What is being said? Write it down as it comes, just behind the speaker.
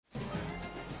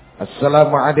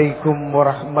Assalamualaikum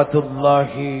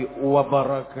warahmatullahi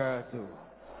wabarakatuh.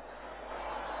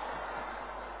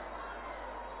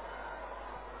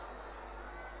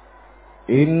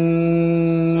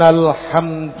 Innal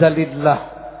hamdalillah,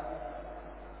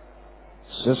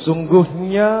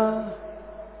 sesungguhnya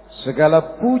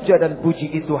segala puja dan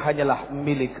puji itu hanyalah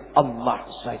milik Allah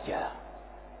saja.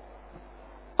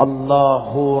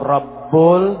 Allahu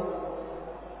Rabbul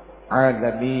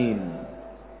Alamin.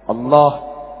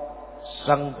 Allah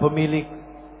sang pemilik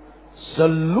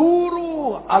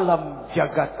seluruh alam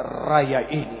jagat raya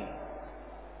ini.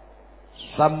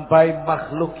 Sampai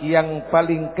makhluk yang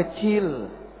paling kecil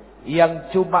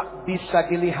yang cuma bisa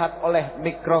dilihat oleh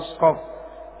mikroskop,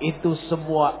 itu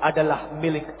semua adalah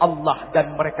milik Allah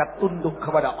dan mereka tunduk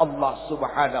kepada Allah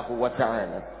Subhanahu wa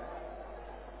ta'ala.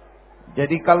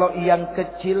 Jadi kalau yang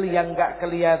kecil yang gak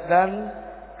kelihatan,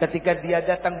 ketika dia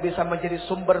datang bisa menjadi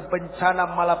sumber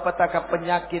bencana malapetaka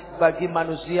penyakit bagi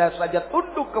manusia saja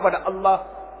tunduk kepada Allah.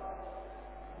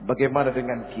 Bagaimana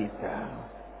dengan kita?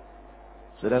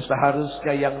 Sudah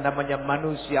seharusnya yang namanya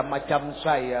manusia macam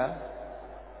saya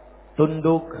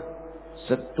tunduk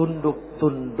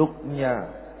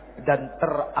setunduk-tunduknya dan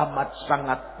teramat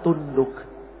sangat tunduk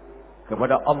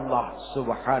kepada Allah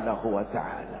Subhanahu wa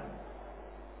ta'ala.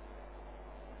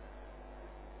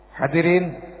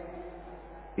 Hadirin,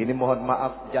 ini mohon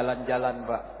maaf jalan-jalan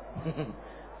Pak.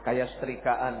 Kayak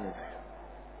setrikaan.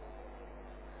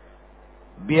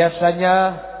 Biasanya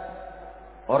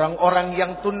orang-orang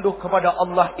yang tunduk kepada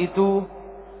Allah itu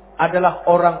adalah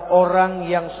orang-orang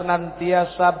yang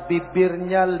senantiasa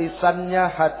bibirnya, lisannya,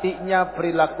 hatinya,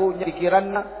 perilakunya,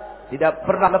 pikirannya tidak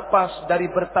pernah lepas dari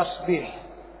bertasbih,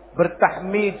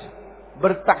 bertahmid,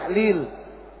 bertahlil,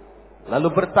 lalu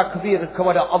bertakbir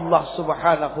kepada Allah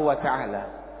Subhanahu wa ta'ala.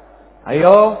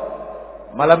 Ayo,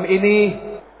 malam ini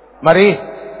mari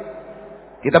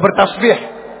kita bertasbih,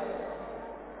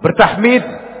 bertahmid,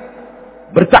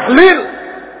 bertahlil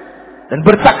dan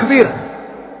bertakbir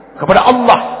kepada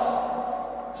Allah,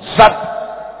 Zat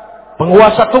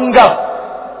penguasa tunggal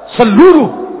seluruh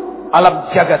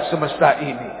alam jagat semesta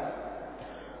ini.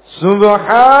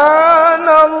 Subhanallah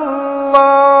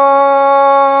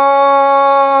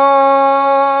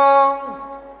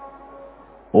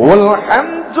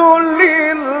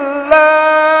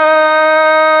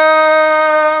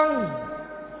walhamdulillah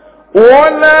wa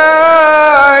la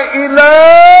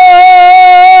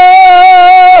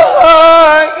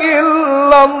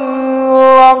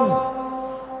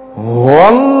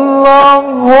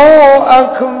Wallahu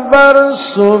akbar.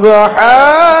 Subhanallah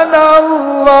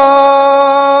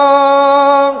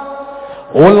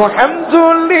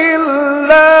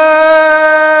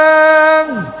walhamdulillah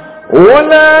wa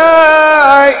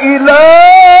la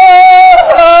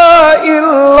ilaha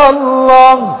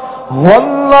illallah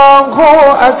wallahu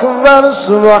akbar.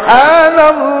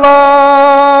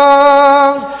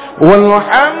 Subhanallah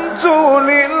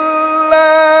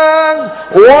walhamdulillah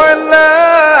wa la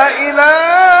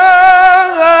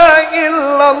ilaha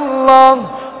illallah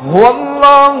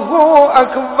wallahu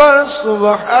akbar.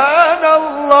 Subhanallah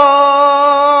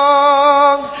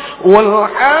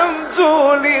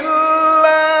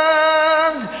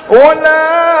walhamdulillah wa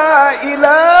la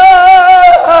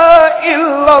ilaha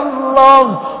illallah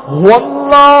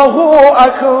wallahu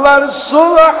akbar.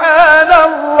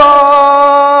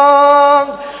 Subhanallah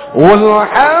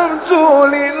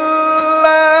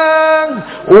walhamdulillah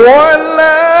wa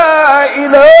la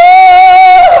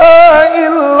ilaha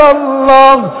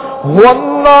illallah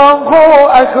wallahu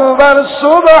akbar.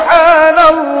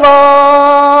 Subhanallah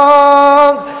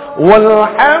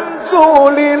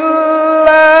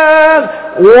walhamdulillah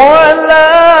wa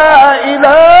la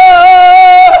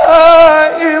ilaha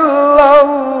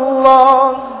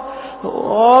illallah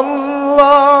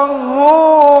wallahu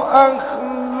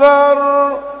akbar.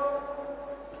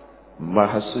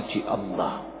 Maha suci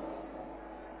Allah,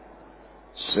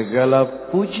 segala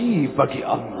puji bagi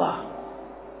Allah.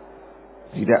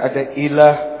 Tidak ada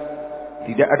ilah,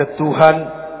 tidak ada Tuhan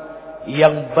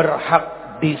yang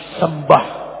berhak disembah,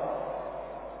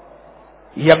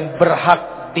 yang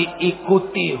berhak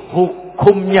diikuti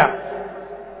hukumnya,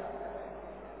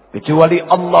 kecuali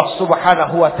Allah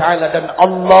Subhanahu wa ta'ala. Dan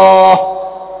Allah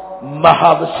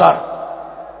Maha Besar.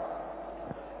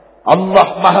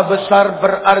 Allah Maha Besar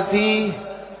berarti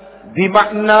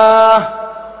bimakna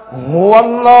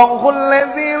huwallahu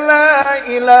alladzi la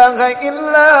ilaha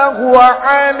illa huwa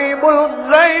alimul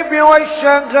ghaibi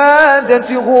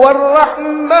wasyahadati huwar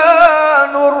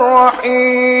rahmanur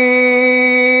rahim.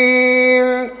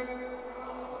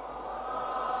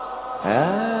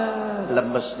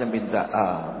 Lemesnya minta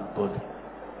ampun.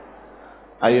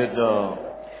 Ayo dong.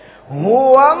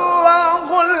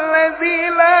 Huwallahu alladzi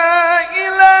la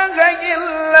ilaha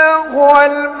illa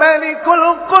huwal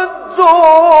malikul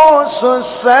quddusus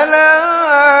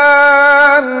salam.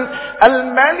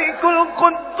 Al-malikul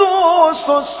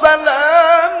quddusus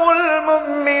salamul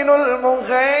mu'minul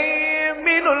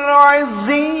muhaiminul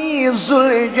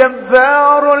azizul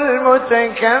jabbarul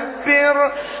mutakabbir.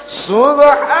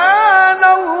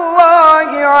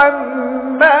 Subhanallahi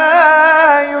amma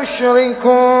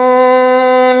yushrikun.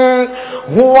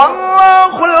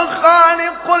 Huwallahul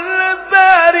khaliqul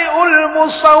bari'ul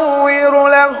musawwir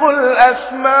lahul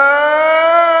asma'ul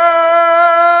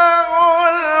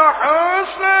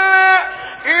husna.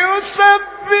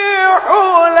 Yusabbihu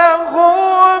lahu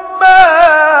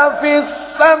ma fis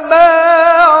samawati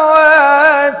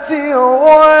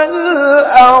wal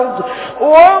ard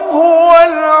wa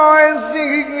huwal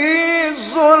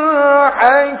azizul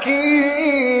hakim.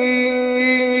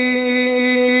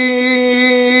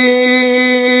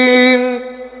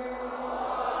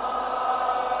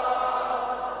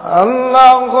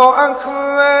 Allahu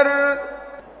akbar.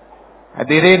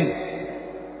 Hadirin,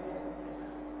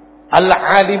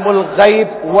 Al-alimul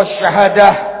ghaib wa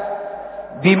syahadah,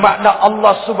 bimakna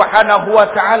Allah subhanahu wa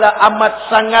ta'ala amat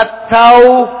sangat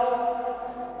tahu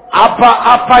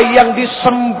apa-apa yang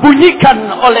disembunyikan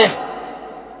oleh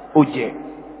uje.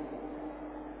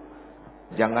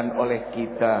 Jangan oleh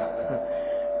kita.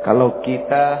 Kalau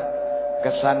kita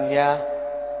kesannya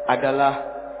adalah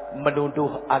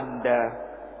menuduh Anda,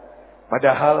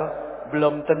 padahal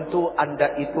belum tentu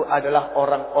Anda itu adalah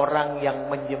orang-orang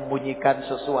yang menyembunyikan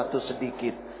sesuatu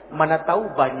sedikit. Mana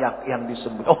tahu banyak yang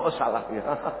disembunyikan. Oh, salah ya.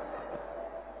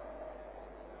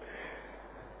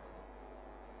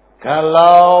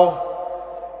 Kalau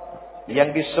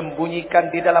yang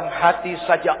disembunyikan di dalam hati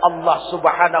saja Allah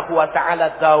subhanahu wa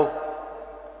ta'ala tahu,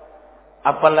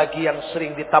 apalagi yang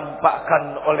sering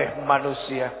ditampakkan oleh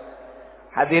manusia.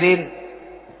 Hadirin,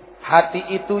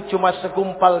 hati itu cuma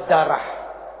segumpal darah.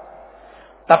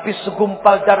 Tapi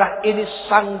segumpal darah ini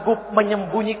sanggup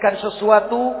menyembunyikan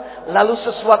sesuatu, lalu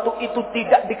sesuatu itu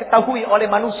tidak diketahui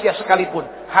oleh manusia sekalipun.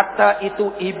 Hatta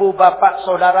itu ibu, bapak,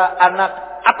 saudara,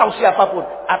 anak, atau siapapun.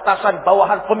 Atasan,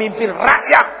 bawahan, pemimpin,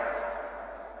 rakyat.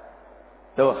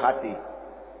 Tuh hati.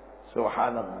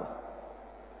 Subhanallah.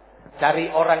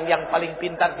 Cari orang yang paling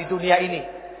pintar di dunia ini.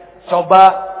 Coba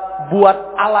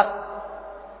buat alat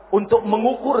untuk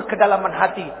mengukur kedalaman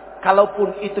hati.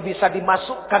 Kalaupun itu bisa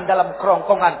dimasukkan dalam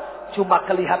kerongkongan, cuma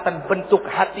kelihatan bentuk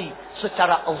hati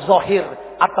secara zahir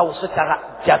atau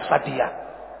secara jasadiah.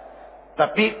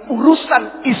 Tapi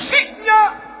urusan isinya,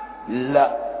 la,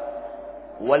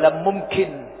 wala mungkin,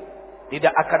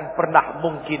 tidak akan pernah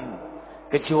mungkin,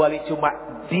 kecuali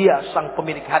cuma Dia sang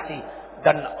pemilik hati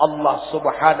dan Allah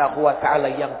subhanahu wa ta'ala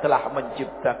yang telah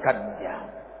menciptakannya.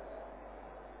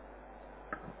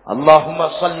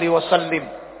 Allahumma salli wa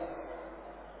sallim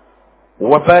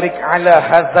وبارك على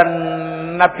هذا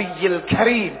النبي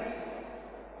الكريم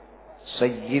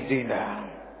سيدنا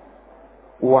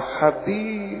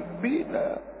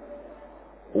وحبيبنا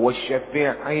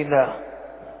وشفيعنا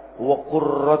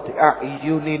وقرة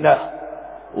أعيننا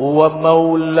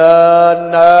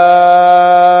ومولانا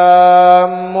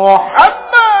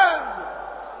محمد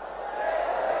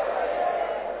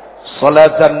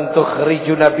صلاة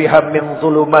تخرجنا بها من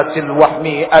ظلمات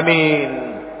الوهم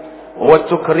آمين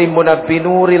وتكرمنا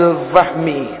بنور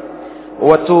الفهم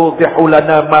وتوضح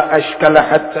لنا ما أشكل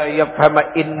حتى يفهم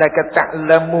إنك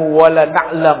تعلم ولا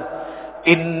نعلم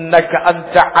إنك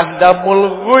أنت علام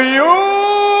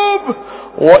الغيوب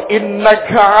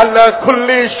وإنك على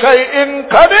كل شيء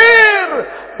قدير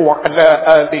وعلى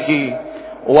آله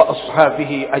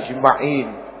وأصحابه أجمعين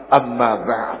أما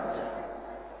بعد.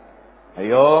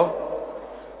 Ayo,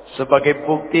 sebagai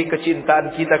bukti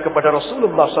kecintaan kita kepada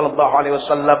Rasulullah sallallahu alaihi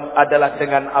wasallam adalah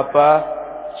dengan apa?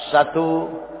 Satu,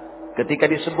 ketika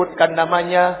disebutkan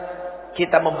namanya,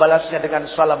 kita membalasnya dengan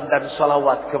salam dan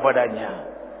salawat kepadanya.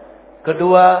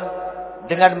 Kedua,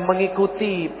 dengan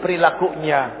mengikuti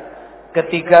perilakunya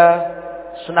ketika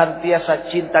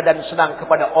senantiasa cinta dan senang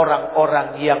kepada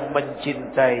orang-orang yang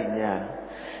mencintainya.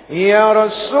 Ya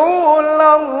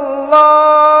Rasulullah,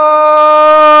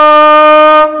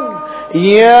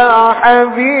 Ya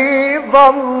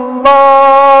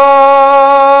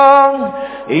Habibullah,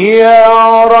 Ya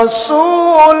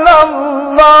Rasulullah,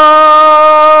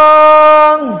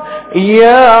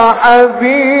 Ya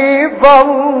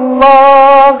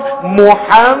Habibullah,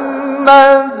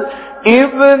 Muhammad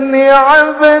ibni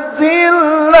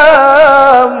Abdillah,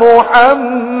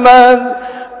 Muhammad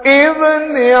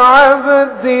ibni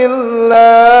Abdillah,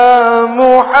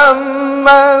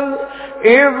 Muhammad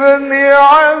ibni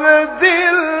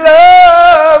Abdillah,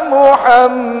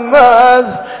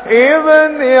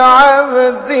 ابن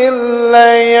عبد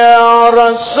الله يا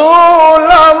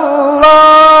رسول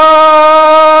الله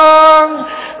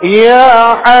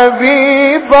يا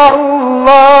حبيب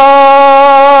الله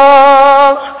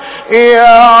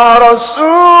يا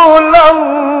رسول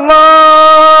الله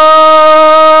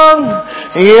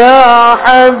يا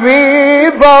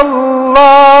حبيب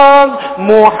الله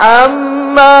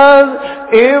محمد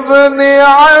ابن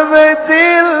عبد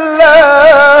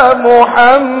الله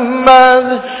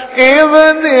محمد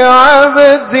ابن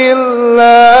عبد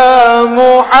الله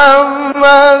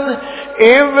محمد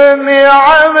ابن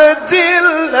عبد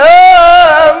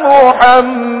الله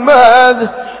محمد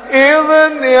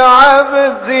ابن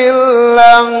عبد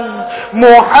الله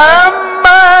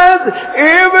محمد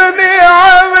ابن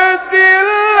عبد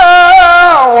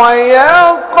الله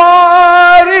ويا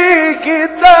قارئ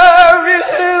كتاب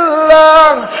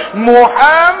الله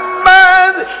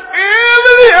محمد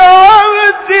ابن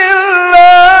عبد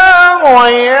الله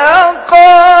ويا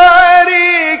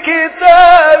قارئ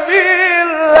كتاب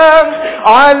الله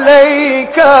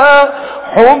عليك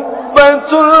حبة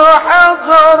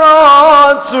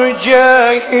الحضرات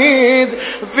تجاهد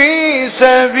في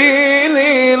سبيل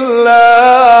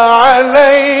الله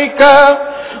عليك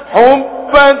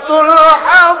حبة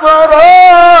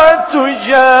الحضرات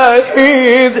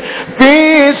تجاهد في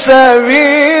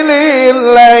سبيل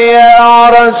الله يا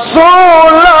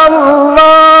رسول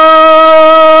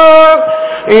الله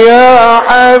يا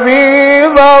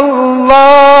حبيب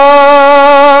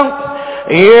الله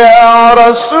يا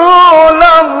رسول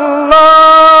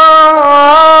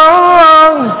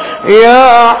الله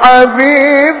يا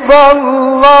حبيب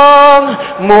الله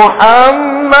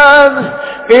محمد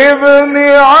ابن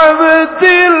عبد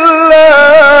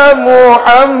الله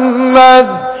محمد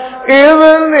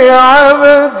ابن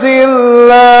عبد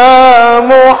الله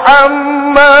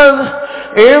محمد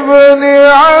ابن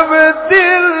عبد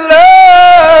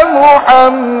الله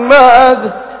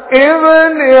محمد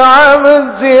ابن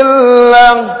عبد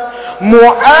الله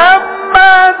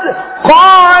محمد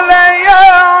قال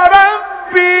يا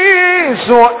ربي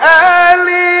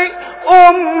سؤالي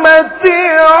أمتي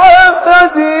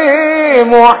عهدي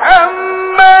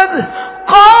محمد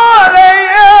قال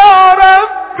يا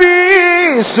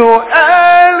ربي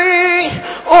سؤالي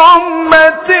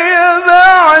أمتي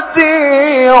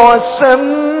بعدي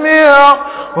وسمعهم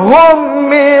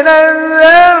من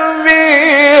الذنب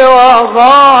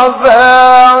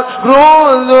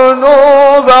وغفروا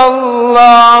ذنوب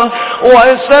الله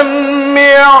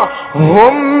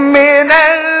وسمعهم من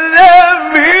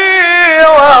الذنب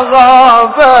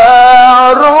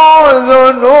وغفروا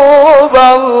ذنوب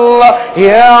الله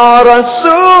يا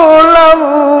رسول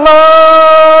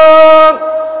الله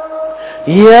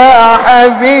يا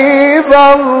حبيب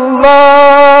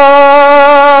الله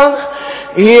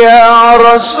يا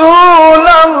رسول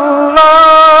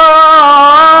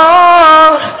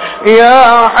الله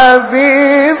يا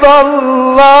حبيب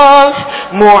الله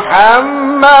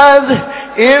محمد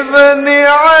ابن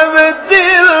عبد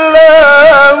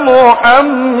الله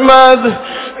محمد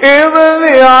ابن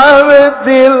عبد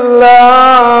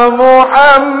الله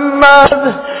محمد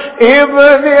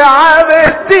ابن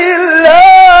عبد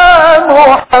الله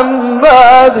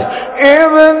محمد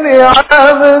ابن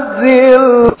عبد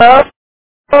الله.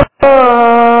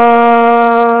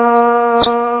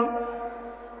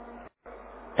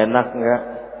 Enak enggak?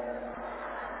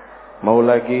 Mau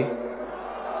lagi?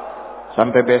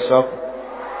 Sampai besok?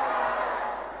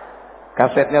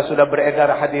 Kasetnya sudah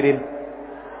beredar hadirin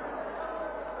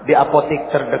di apotik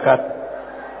terdekat.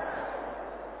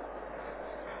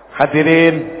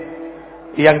 Hadirin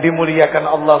yang dimuliakan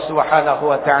Allah Subhanahu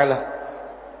wa taala.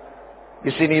 Di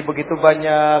sini begitu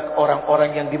banyak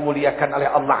orang-orang yang dimuliakan oleh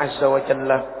Allah Azza wa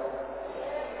Jalla.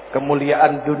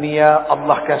 Kemuliaan dunia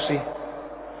Allah kasih.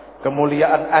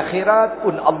 Kemuliaan akhirat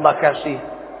pun Allah kasih.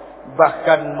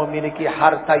 Bahkan memiliki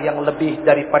harta yang lebih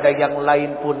daripada yang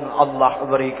lain pun Allah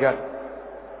berikan.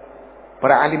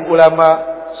 Para alim ulama,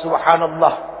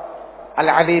 subhanallah,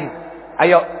 al-alim.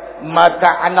 Ayo,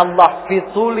 mata'anallah fi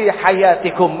tuli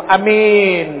hayatikum,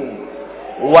 amin.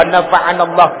 Wa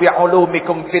nafa'anallah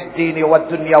bi'ulumikum fid dini wad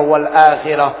dunya wal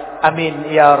akhirah, amin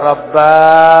ya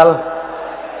rabbal.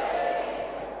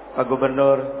 Pak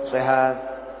Gubernur sehat,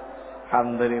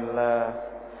 alhamdulillah.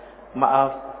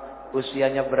 Maaf,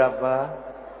 usianya berapa?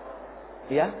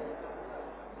 Ya,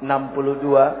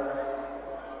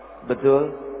 62.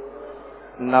 Betul?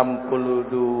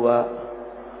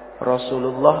 62.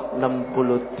 Rasulullah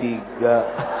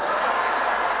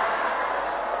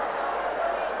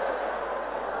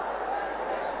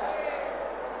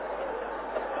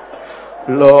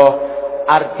 63. Loh,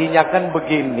 artinya kan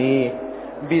begini,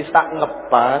 bisa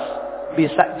ngepas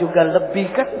Bisa juga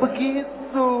lebih, kan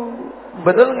begitu.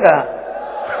 Betul nggak?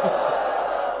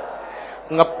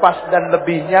 Ngepas dan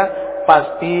lebihnya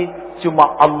pasti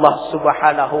cuma Allah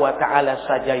Subhanahu wa ta'ala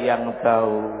saja yang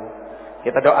tahu.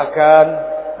 Kita doakan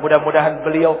mudah-mudahan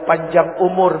beliau panjang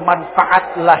umur,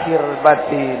 manfaat lahir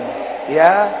batin.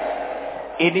 Ya,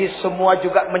 ini semua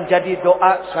juga menjadi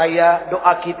doa saya,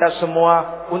 doa kita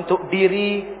semua, untuk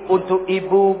diri, untuk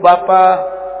ibu, bapak,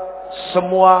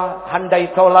 semua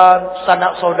handai tolan,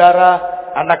 sanak saudara,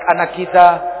 anak-anak kita.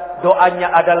 Doanya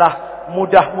adalah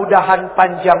mudah-mudahan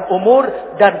panjang umur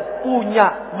dan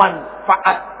punya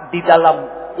manfaat di dalam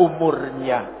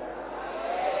umurnya.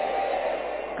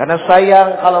 Karena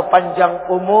sayang kalau panjang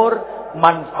umur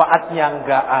manfaatnya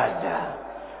nggak ada.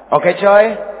 Oke coy?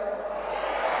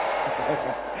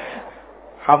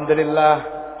 Alhamdulillah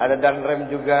ada Danrem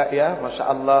juga ya, Masya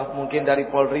Allah. Mungkin dari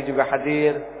Polri juga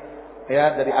hadir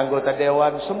ya, dari anggota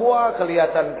Dewan. Semua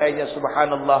kelihatan kayaknya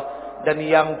subhanallah. Dan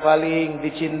yang paling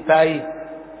dicintai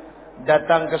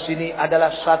datang ke sini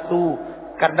adalah satu,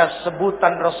 karena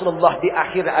sebutan Rasulullah di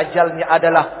akhir ajalnya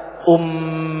adalah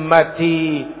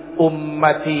ummati,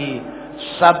 ummati.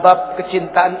 Sabab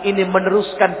kecintaan ini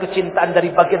meneruskan kecintaan dari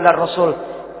baginda Rasul.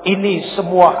 Ini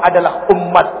semua adalah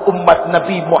umat-umat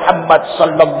Nabi Muhammad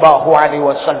sallallahu alaihi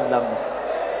wasallam.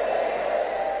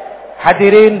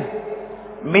 Hadirin,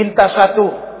 minta satu.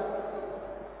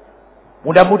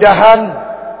 Mudah-mudahan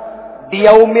di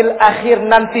yaumil akhir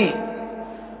nanti,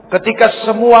 ketika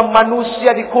semua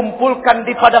manusia dikumpulkan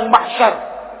di padang mahsyar,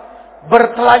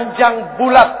 bertelanjang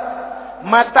bulat,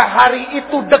 matahari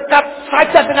itu dekat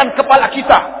saja dengan kepala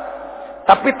kita,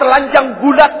 tapi telanjang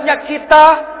bulatnya kita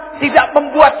tidak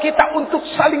membuat kita untuk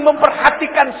saling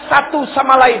memperhatikan satu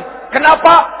sama lain.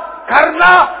 Kenapa?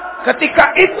 Karena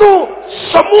ketika itu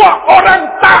semua orang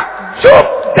takjub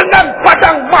dengan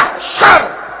padang mahsyar.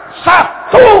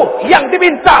 Satu yang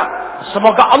diminta,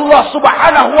 semoga Allah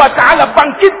Subhanahu wa ta'ala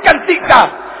bangkitkan kita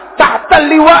tahta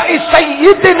liwa'i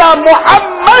Sayyidina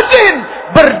Muhammadin,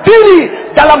 berdiri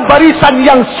dalam barisan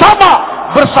yang sama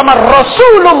bersama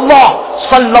Rasulullah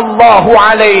sallallahu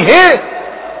alaihi.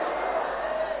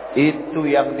 Itu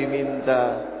yang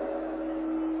diminta.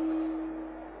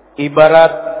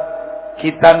 Ibarat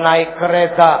kita naik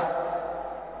kereta,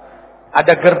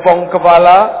 ada gerbong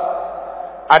kepala,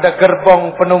 ada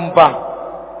gerbong penumpang.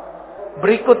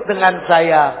 Berikut dengan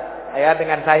saya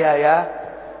ya.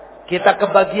 Kita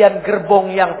ke bagian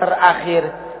gerbong yang terakhir.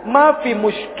 Mafi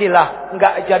muskilah,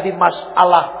 enggak jadi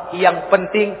masalah. Yang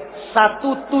penting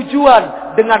satu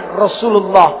tujuan dengan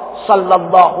Rasulullah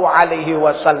sallallahu alaihi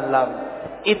wasallam.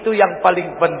 Itu yang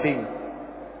paling penting.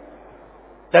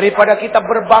 Daripada kita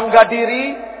berbangga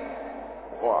diri,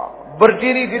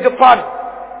 berdiri di depan,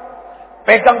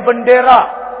 pegang bendera,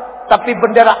 tapi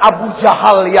bendera Abu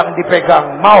Jahal yang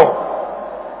dipegang, mau?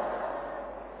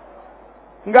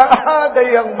 Enggak ada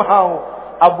yang mau.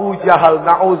 Abu Jahal,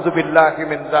 na'udzubillahi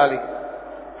min dzalik.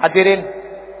 Hadirin,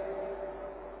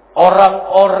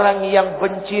 orang-orang yang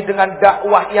benci dengan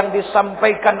dakwah yang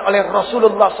disampaikan oleh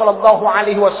Rasulullah sallallahu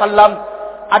alaihi wasallam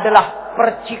adalah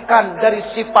percikan dari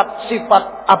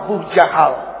sifat-sifat Abu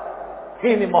Jahal.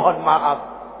 Ini mohon maaf.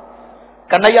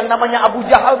 Karena yang namanya Abu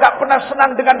Jahal gak pernah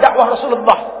senang dengan dakwah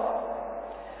Rasulullah.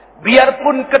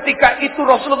 Biarpun ketika itu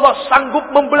Rasulullah sanggup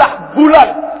membelah bulan,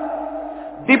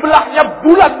 dibelahnya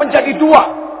bulan menjadi dua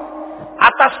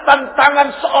atas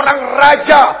tantangan seorang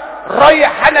raja,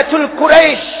 Rayhanatul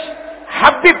Quraisy,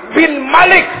 Habib bin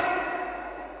Malik.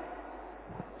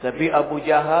 Tapi Abu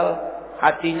Jahal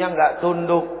hatinya nggak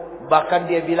tunduk. Bahkan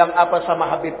dia bilang apa sama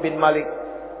Habib bin Malik?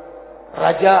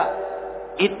 Raja,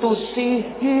 itu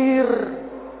sihir,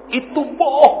 itu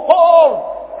bohong.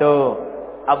 Tuh,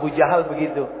 Abu Jahal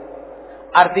begitu.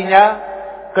 Artinya,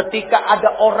 ketika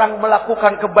ada orang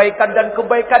melakukan kebaikan dan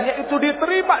kebaikannya itu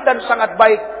diterima dan sangat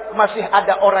baik, masih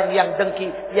ada orang yang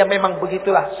dengki. Ya memang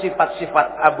begitulah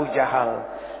sifat-sifat Abu Jahal.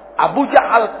 Abu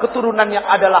Jahal keturunannya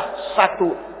adalah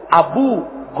satu, Abu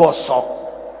Gosok.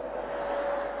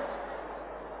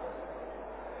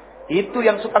 Itu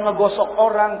yang suka ngegosok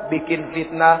orang, bikin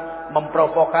fitnah,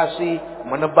 memprovokasi,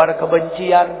 menebar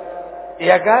kebencian.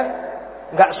 Iya kan?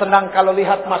 Nggak senang kalau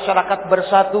lihat masyarakat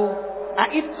bersatu.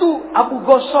 Nah itu Abu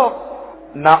Gosok.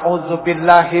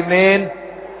 Na'udzubillahi min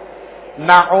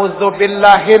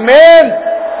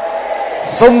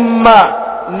summa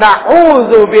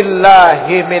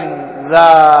na'udzubillahi min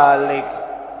dzalik.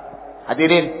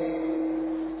 Hadirin,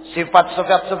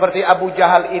 sifat-sifat seperti Abu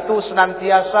Jahal itu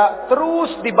senantiasa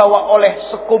terus dibawa oleh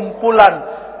sekumpulan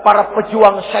para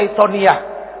pejuang syaitoniyah.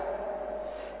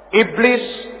 Iblis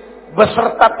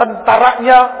beserta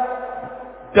tentaranya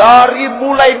Dari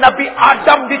mulai Nabi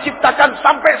Adam diciptakan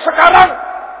sampai sekarang,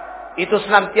 itu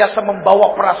senantiasa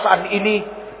membawa perasaan ini,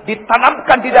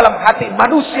 ditanamkan di dalam hati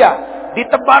manusia,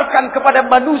 ditebarkan kepada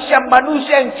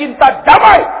manusia-manusia yang cinta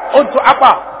damai. Untuk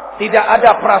apa? Tidak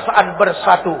ada perasaan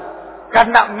bersatu.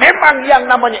 Karena memang yang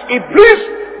namanya iblis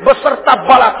beserta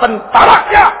bala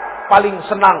tentaranya paling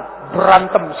senang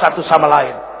berantem satu sama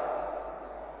lain.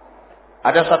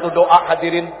 Ada satu doa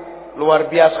hadirin, luar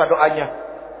biasa doanya.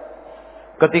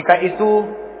 Ketika itu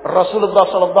Rasulullah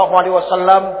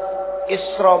SAW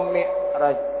Isra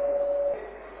Mi'raj.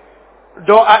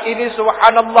 Doa ini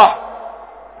subhanallah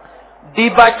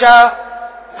dibaca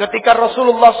ketika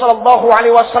Rasulullah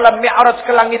SAW Mi'raj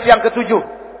ke langit yang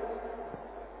ketujuh.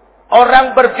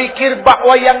 Orang berpikir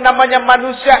bahwa yang namanya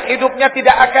manusia hidupnya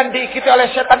tidak akan diikuti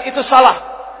oleh setan, itu salah.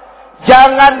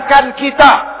 Jangankan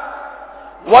kita,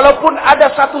 walaupun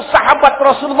ada satu sahabat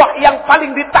Rasulullah yang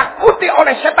paling ditakuti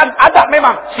oleh setan, ada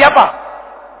memang. Siapa?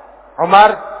 Umar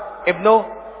ibnu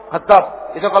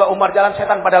Khattab. Itu kalau Umar jalan,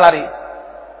 setan pada lari.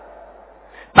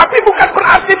 Tapi bukan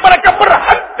berarti mereka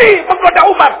berhenti menggoda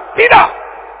Umar. Tidak.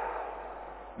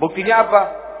 Buktinya apa?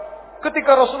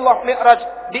 Ketika Rasulullah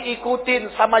Mi'raj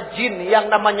diikutin sama jin yang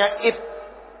namanya Ifrit.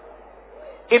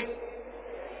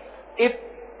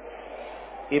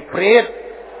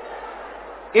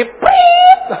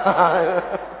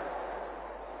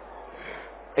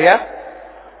 Ya.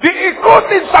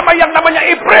 Diikutin sama yang namanya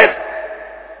Ifrit.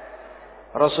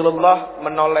 Rasulullah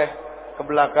menoleh ke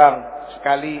belakang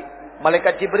sekali.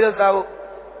 Malaikat Jibril tahu.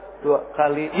 2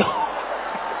 kali.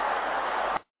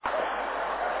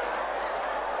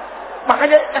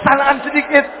 Makanya kesalahan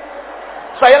sedikit.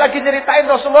 Saya lagi nyeritain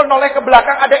Rasulullah noleh ke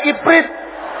belakang, ada Ifrit.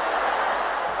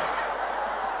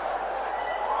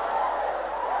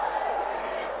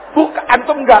 Bukan,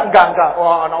 antum enggak.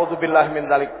 Wah, naudzubillah min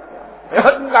dzalik.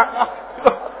 Enggak.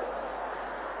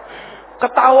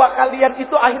 Ketawa kalian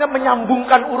itu akhirnya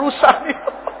menyambungkan urusan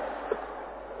itu.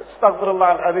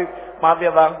 Astagfirullahaladzim. Maaf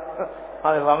ya bang.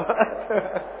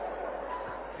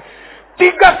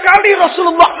 3 kali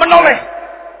Rasulullah menoleh.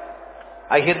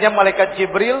 Akhirnya malaikat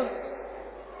Jibril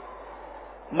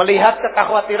melihat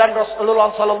kekhawatiran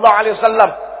Rasulullah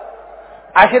SAW.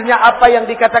 Akhirnya apa yang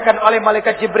dikatakan oleh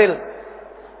malaikat Jibril?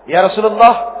 Ya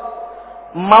Rasulullah,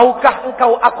 maukah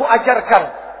engkau aku ajarkan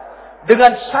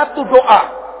dengan satu doa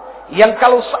yang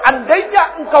kalau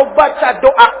seandainya engkau baca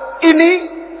doa ini,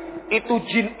 itu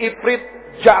jin Ifrit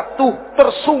jatuh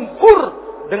tersungkur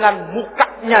dengan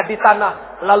mukanya di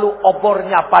tanah, lalu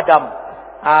obornya padam.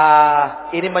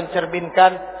 Ini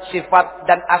mencerminkan sifat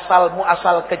dan asal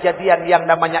muasal kejadian yang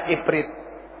namanya Ifrit.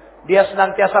 Dia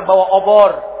senantiasa bawa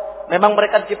obor. Memang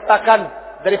mereka diciptakan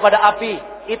daripada api.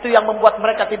 Itu yang membuat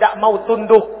mereka tidak mau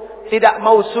tunduk, tidak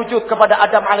mau sujud kepada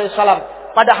Adam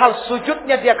alaihissalam. Padahal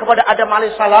sujudnya dia kepada Adam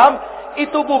alaihissalam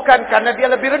itu bukan karena dia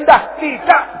lebih rendah.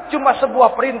 Tidak, cuma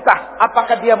sebuah perintah.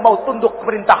 Apakah dia mau tunduk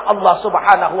perintah Allah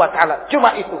subhanahu wa ta'ala?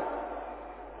 Cuma itu.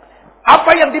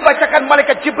 Apa yang dibacakan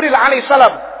malaikat Jibril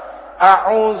alaihissalam?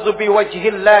 A'udzu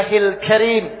biwajhillahil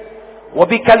karim wa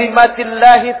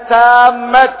bikalimatillahi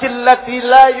tammatil lati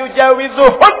la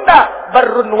yujawizuhunna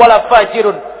barrun wala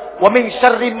fajirun wa min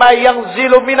syarri ma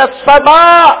yanzilu minas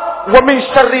sama' wa min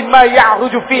syarri ma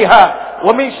ya'ruju fiha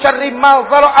wa min syarri ma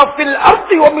zara'a fil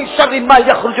ardi wa min syarri ma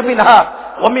yakhruju minha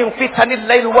wa min fitanil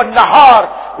lail wan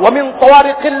nahar wa min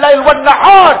tawariqil lail wan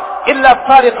nahar illa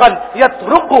fariqan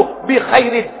yatruku bi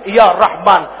khairin ya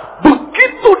rahman.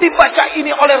 Begitu dibaca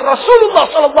ini oleh Rasulullah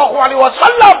sallallahu alaihi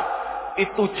wasallam,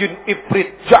 itu jin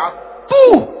Ifrit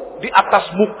jatuh di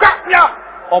atas mukanya,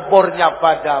 obornya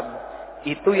padam.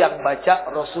 Itu yang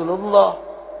baca Rasulullah.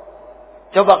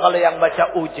 Coba kalau yang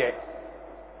baca uje,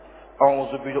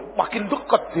 auzubillah, makin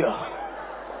dekat dia.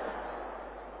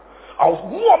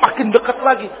 Allah makin dekat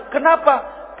lagi.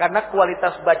 Kenapa? Karena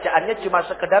kualitas bacaannya cuma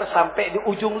sekedar sampai di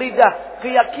ujung lidah.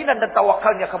 Keyakinan dan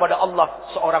tawakalnya kepada Allah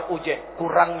seorang uje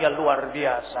kurangnya luar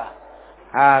biasa.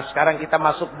 Nah, sekarang kita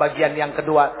masuk bagian yang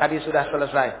kedua. Tadi sudah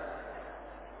selesai.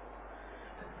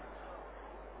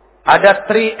 Ada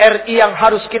 3 RI yang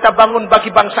harus kita bangun bagi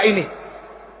bangsa ini.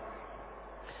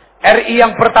 RI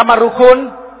yang pertama rukun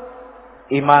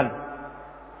iman.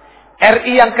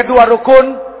 RI yang kedua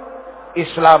rukun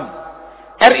Islam.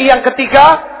 RI yang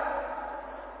ketiga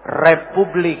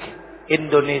Republik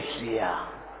Indonesia.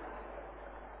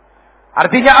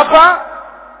 Artinya apa?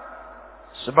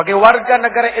 Sebagai warga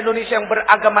negara Indonesia yang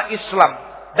beragama Islam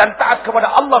dan taat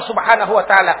kepada Allah Subhanahu wa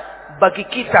taala, bagi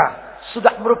kita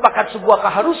sudah merupakan sebuah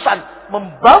keharusan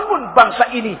membangun bangsa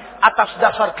ini atas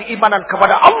dasar keimanan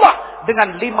kepada Allah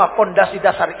dengan 5 pondasi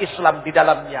dasar Islam di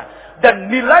dalamnya. Dan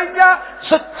nilainya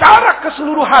secara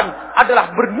keseluruhan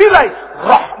adalah bernilai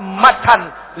rahmatan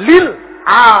lil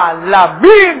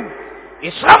alamin.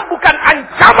 Islam bukan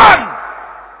ancaman,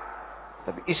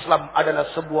 tapi Islam adalah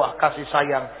sebuah kasih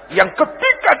sayang yang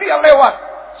ketika dia lewat,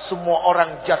 semua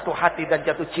orang jatuh hati dan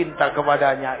jatuh cinta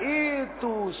kepadanya.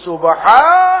 Itu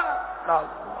subhanallah.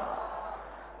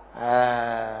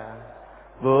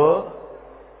 Bu,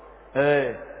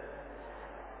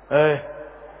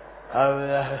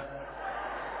 Allah.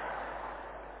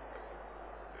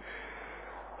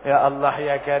 Ya Allah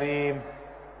ya Karim,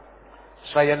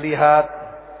 saya lihat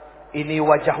ini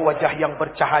wajah-wajah yang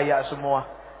bercahaya semua.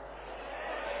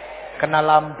 Kena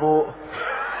lampu.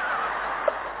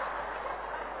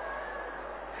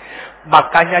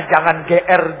 Makanya jangan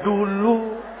GR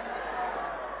dulu.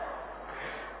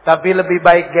 Tapi lebih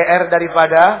baik GR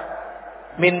daripada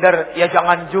minder. Ya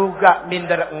jangan juga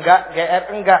minder enggak, GR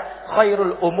enggak.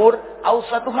 Khairul umur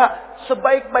awsatuha.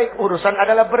 Sebaik-baik urusan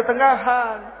adalah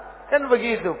pertengahan. Kan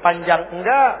begitu, panjang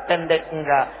enggak, pendek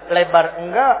enggak, lebar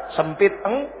enggak, sempit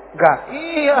enggak.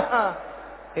 Iya,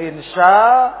 insya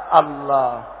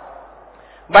Allah.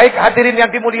 Baik hadirin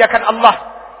yang dimuliakan Allah.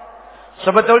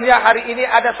 Sebetulnya hari ini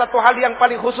ada satu hal yang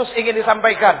paling khusus ingin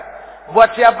disampaikan.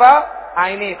 Buat siapa?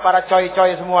 Ini para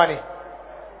coy-coy semua nih.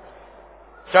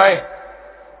 Coy,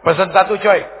 pesan satu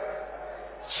coy.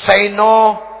 Say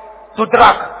no to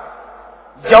drug.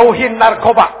 Jauhin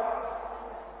narkoba.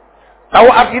 Tahu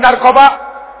arti narkoba?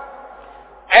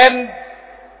 N-O-R-K.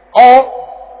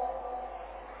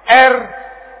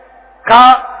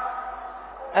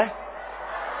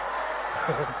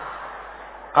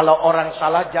 Kalau orang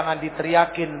salah jangan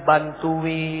diteriakin,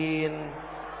 bantuin.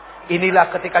 Inilah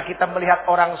ketika kita melihat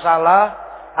orang salah,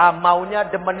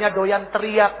 maunya demennya doyan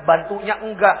teriak, bantunya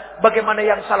enggak. Bagaimana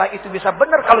yang salah itu bisa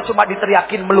benar kalau cuma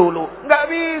diteriakin melulu?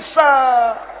 Enggak bisa.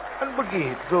 Kan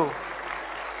begitu.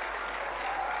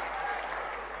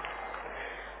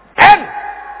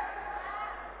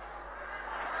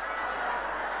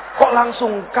 Kok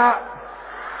langsung K?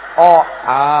 Oh,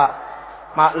 A.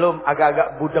 Maklum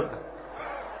agak-agak budeg.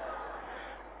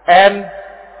 N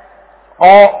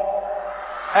O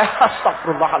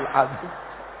astagfirullahaladzim.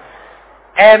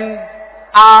 N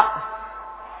A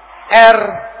R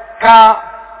K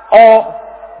O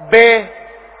B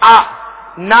A.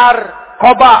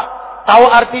 Narkoba. Tahu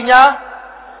artinya?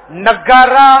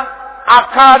 Negara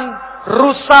akan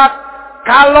rusak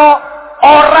kalau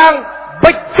orang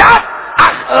bejat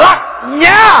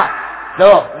akhlaknya.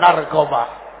 Tuh, narkoba.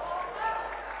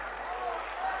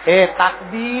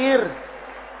 Takbir.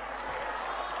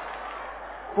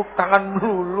 Tepuk tangan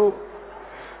dulu.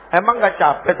 Emang gak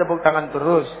capek tepuk tangan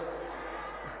terus?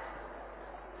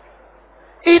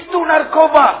 Itu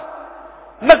narkoba.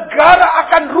 Negara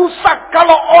akan rusak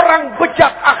kalau orang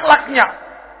bejat akhlaknya.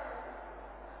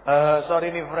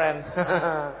 Sorry nih friend.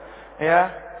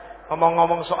 Ya.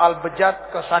 Ngomong-ngomong soal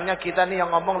bejat, kesannya kita nih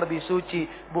yang ngomong lebih suci.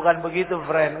 Bukan begitu,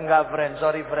 friend. Enggak, friend.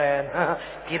 Sorry, friend.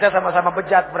 Kita sama-sama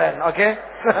bejat, friend. Oke?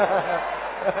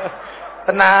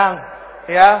 Tenang.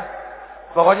 Ya.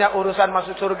 Pokoknya urusan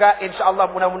masuk surga, insya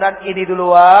Allah mudah-mudahan ini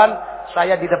duluan.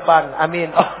 Saya di depan.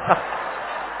 Amin.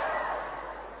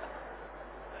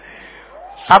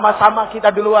 Sama-sama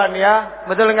kita duluan ya.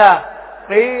 Betul enggak?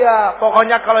 Iya.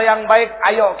 Pokoknya kalau yang baik,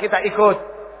 ayo kita ikut.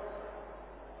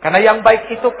 Karena yang baik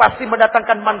itu pasti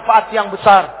mendatangkan manfaat yang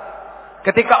besar.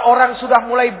 Ketika orang sudah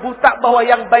mulai buta bahwa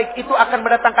yang baik itu akan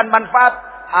mendatangkan manfaat.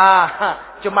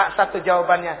 Cuma satu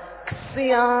jawabannya.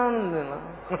 Kesian.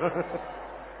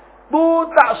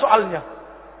 Buta soalnya.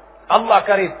 Allah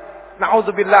karim.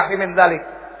 Na'udzubillahi min dzalik.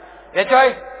 Ya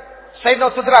coy. Say no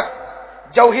to drug.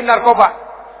 Jauhin narkoba.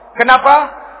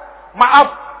 Kenapa? Maaf.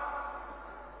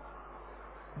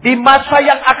 Di masa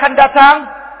yang akan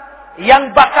datang.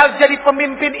 Yang bakal jadi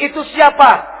pemimpin itu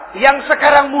siapa? Yang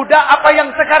sekarang muda apa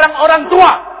yang sekarang orang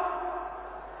tua?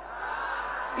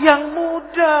 Yang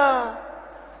muda.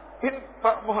 Ini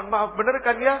Pak mohon maaf benar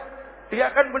kan ya?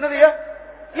 Iya kan benar ya?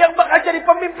 Yang bakal jadi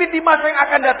pemimpin di masa yang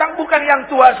akan datang bukan yang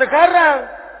tua sekarang.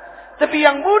 Tapi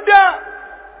yang muda.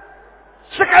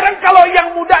 Sekarang kalau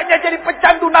yang mudanya jadi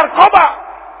pecandu narkoba.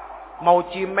 Mau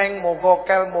cimeng, mau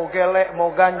gokel, mau gelek,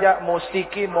 mau ganja, mau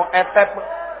stiki, mau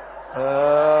etep.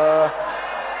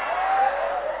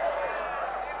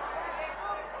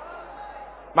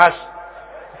 Mas.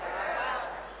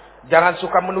 Jangan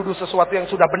suka menuduh sesuatu yang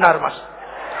sudah benar, Mas.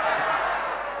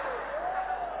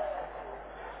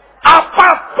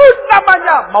 Apapun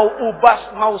namanya, mau ubas,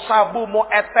 mau sabu, mau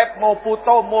etep, mau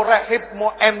puto, mau rehib,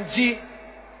 mau MG,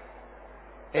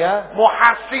 Ya, mau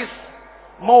hasis,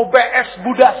 mau BS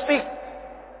budastik.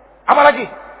 Apalagi?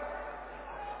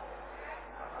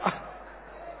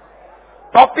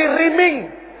 Topi riming.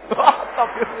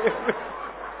 Topi riming.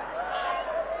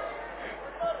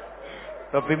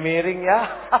 Topi miring ya.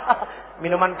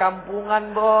 Minuman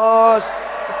kampungan, bos.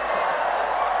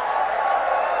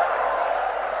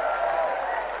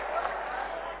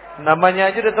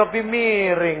 Namanya aja udah topi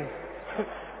miring.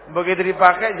 Begitu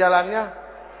dipakai jalannya.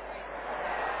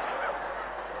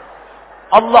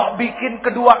 Allah bikin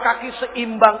kedua kaki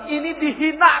seimbang. Ini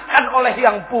dihinakan oleh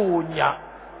yang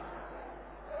punya.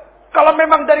 Kalau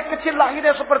memang dari kecil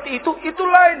lahirnya seperti itu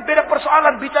lain. Beda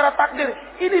persoalan bicara takdir.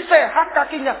 Ini sehat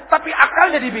kakinya. Tapi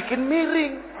akalnya dibikin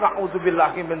miring.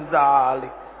 Na'udzubillahi min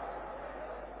dzalik.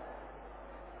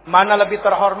 Mana lebih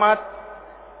terhormat?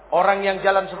 Orang yang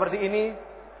jalan seperti ini.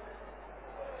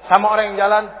 Sama orang yang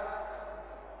jalan.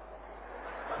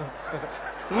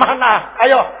 Mana?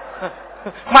 Ayo.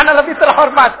 Mana lebih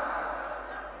terhormat?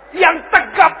 Yang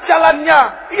tegap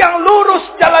jalannya. Yang lurus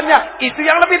jalannya. Itu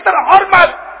yang lebih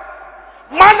terhormat.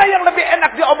 Mana yang lebih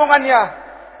enak di omongannya?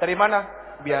 Dari mana?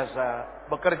 Biasa.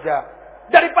 Bekerja.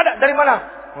 Dari mana?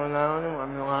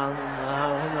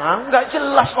 Nggak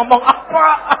jelas ngomong apa.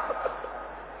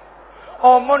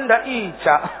 Omong ndak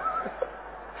ica.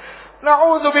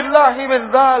 Na'udzubillahi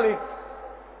min dzalik.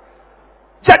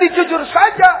 Jadi jujur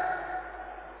saja.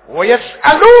 Wa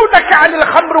yas'alunaka 'anil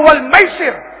khamr wal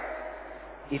maisir.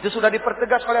 Itu sudah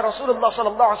dipertegas oleh Rasulullah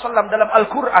sallallahu alaihi wasallam dalam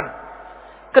Al-Qur'an.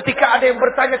 Ketika ada yang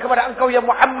bertanya kepada engkau ya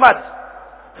Muhammad,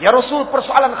 ya Rasul,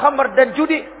 persoalan khamr dan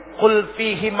judi, qul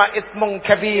fihima itsmun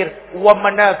kabir wa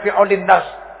manafi'u linnas.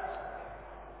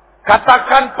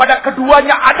 Katakan pada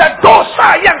keduanya ada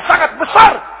dosa yang sangat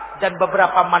besar dan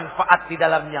beberapa manfaat di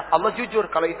dalamnya. Allah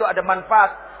jujur kalau itu ada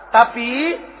manfaat,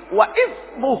 tapi wa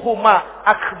itsmuhuma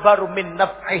akbaru min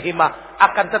naf'ihima.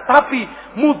 Akan tetapi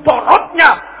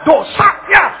mudaratnya,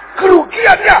 dosanya,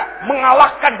 kerugiannya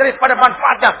mengalahkan daripada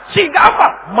manfaatnya. Sehingga apa?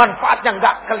 Manfaatnya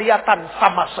nggak kelihatan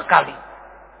sama sekali.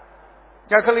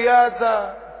 Nggak kelihatan.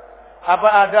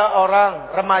 Apa ada orang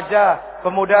remaja,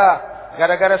 pemuda,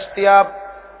 gara-gara setiap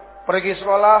pergi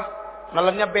sekolah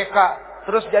nelennya BK,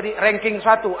 terus jadi ranking 1,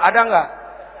 ada nggak?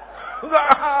 Nggak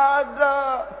ada.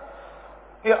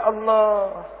 Ya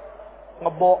Allah,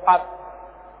 ngeboat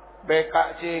BK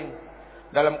cing.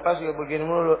 Dalam kelas juga begini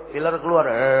mulu, pilar keluar.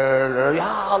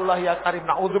 Ya Allah ya Karim,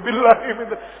 naudzubillah.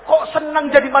 Kok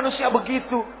senang jadi manusia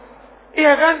begitu?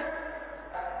 Iya kan?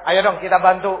 Ayo dong kita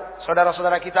bantu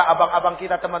saudara-saudara kita, abang-abang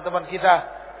kita, teman-teman kita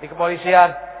di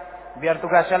kepolisian. Biar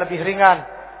tugasnya lebih ringan.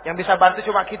 Yang bisa bantu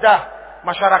cuma kita,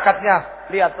 masyarakatnya.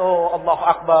 Lihat, oh Allahu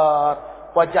Akbar.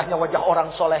 Wajahnya wajah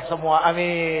orang soleh semua.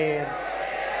 Amin.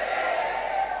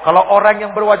 Kalau orang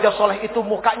yang berwajah soleh itu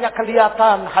mukanya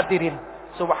kelihatan, hadirin.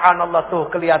 Subhanallah tuh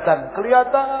kelihatan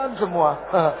semua.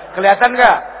 Kelihatan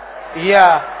nggak? Iya.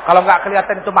 Kalau nggak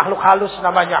kelihatan itu makhluk halus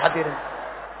namanya, hadirin.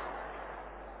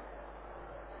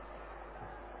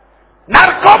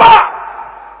 Narkoba,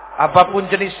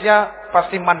 apapun jenisnya,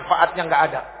 pasti manfaatnya nggak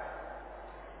ada.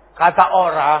 Kata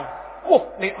orang,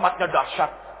 nikmatnya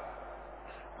dahsyat.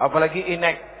 Apalagi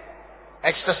inek,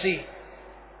 ecstasy,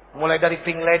 mulai dari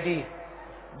pink lady,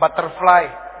 butterfly.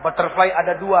 Butterfly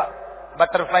ada 2.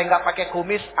 Butterfly nggak pakai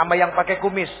kumis sama yang pakai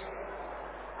kumis.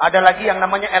 Ada lagi yang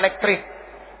namanya elektrik.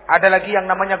 Ada lagi yang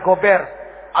namanya gober.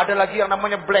 Ada lagi yang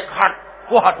namanya black heart.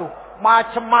 Waduh,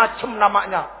 macem-macem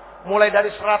namanya. Mulai dari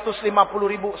 150.000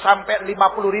 sampai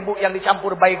 50.000 yang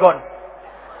dicampur baygon.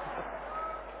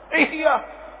 Iya,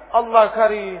 Allah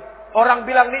karim. Orang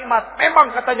bilang nikmat,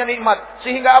 memang katanya nikmat.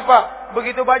 Sehingga apa?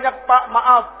 Begitu banyak Pak,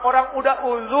 maaf, orang udah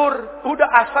uzur, udah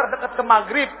asar dekat ke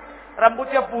maghrib,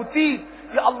 rambutnya putih.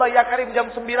 Ya Allah ya Karim, jam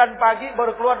 9 pagi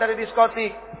baru keluar dari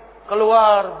diskotik.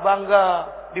 Keluar bangga,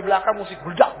 di belakang musik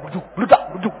beledak, beduk,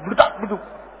 beledak, beduk, beledak, beduk.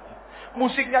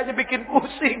 Musiknya aja bikin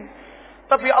pusing.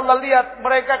 Tapi Allah lihat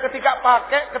mereka ketika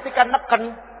pakai, ketika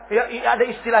neken, ya ada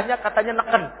istilahnya katanya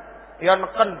neken. Ya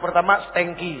neken pertama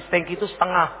stengki itu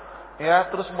setengah.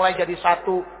 Ya, terus mulai jadi 1,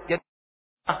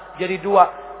 jadi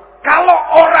 2. Kalau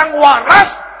orang waras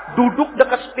duduk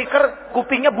dekat speaker,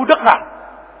 kupingnya budek nggak?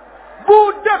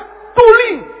 Budek.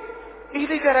 Tuli.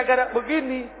 Ini gara-gara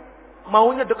begini.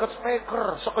 Maunya dekat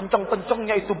speaker.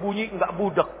 Sekenceng-kencengnya itu bunyi. Enggak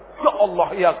budak. Ya Allah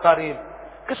ya Karim.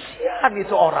 Kesian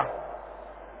itu orang.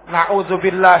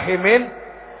 Na'udzubillahimin.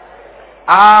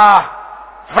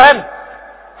 Friend.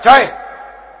 Coy.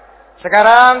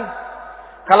 Sekarang.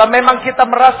 Kalau memang kita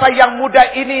merasa yang muda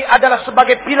ini adalah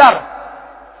sebagai pilar.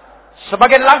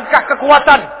 Sebagai langkah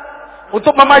kekuatan.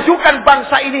 Untuk memajukan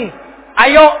bangsa ini.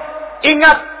 Ayo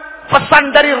ingat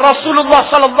pesan dari Rasulullah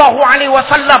sallallahu alaihi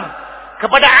wasallam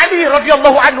kepada Ali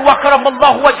radhiyallahu anhu wa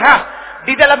karamallahu wajhah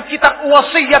di dalam kitab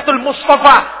Wasiyatul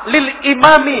Mustafa lil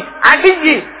Imami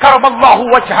Ali karamallahu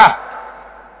wajhah.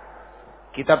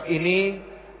 Kitab ini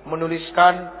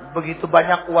menuliskan begitu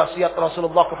banyak wasiat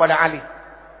Rasulullah kepada Ali.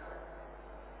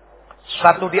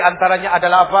 Satu di antaranya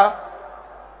adalah apa?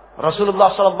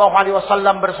 Rasulullah sallallahu alaihi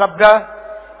wasallam bersabda,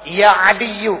 "Ya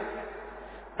Aliyu,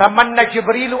 tamanna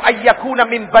Jibrilu ayyakuna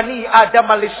min bani Adam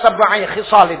lis-sab'i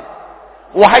khisalin."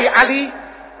 Wahai Ali,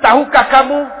 tahukah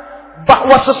kamu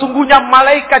bahwa sesungguhnya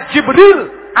malaikat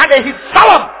Jibril alaihi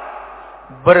salam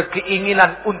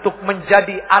berkeinginan untuk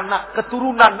menjadi anak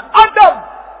keturunan Adam.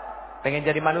 Pengen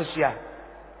jadi manusia.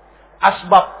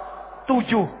 Asbab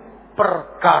 7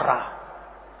 perkara.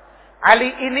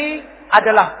 Ali ini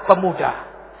adalah pemuda.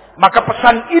 Maka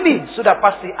pesan ini sudah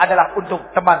pasti adalah untuk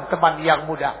teman-teman yang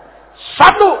muda.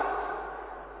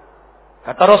 1.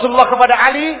 Kata Rasulullah kepada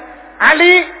Ali,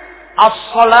 Ali,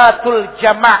 as-salatul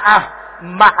jamaah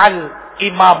ma'al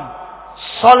imam.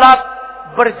 Salat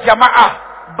berjamaah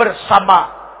bersama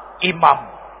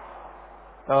imam.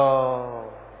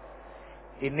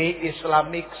 Ini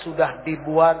Islamik sudah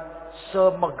dibuat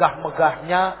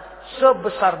semegah-megahnya,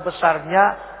 sebesar-besarnya,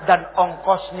 dan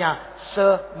ongkosnya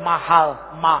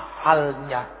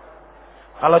semahal-mahalnya.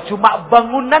 Kalau cuma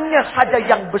bangunannya saja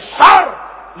yang besar,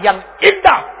 yang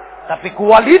indah, tapi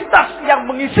kualitas yang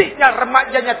mengisinya,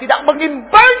 remajanya tidak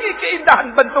mengimbangi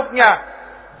keindahan bentuknya,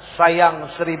 sayang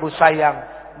 1000 sayang,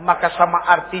 maka sama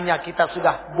artinya kita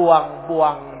sudah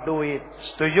buang-buang duit.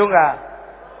 Setuju nggak?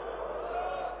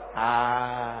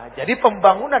 Jadi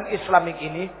pembangunan Islamik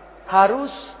ini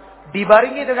harus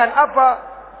dibarengi dengan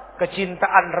apa?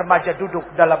 Kecintaan remaja duduk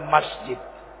dalam masjid.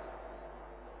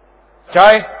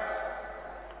 Coy,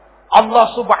 Allah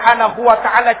subhanahu wa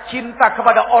ta'ala cinta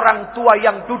kepada orang tua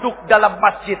yang duduk dalam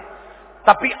masjid.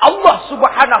 Tapi Allah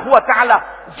subhanahu wa ta'ala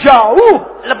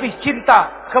jauh lebih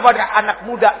cinta kepada anak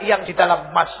muda yang di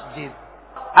dalam masjid.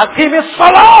 Aqimis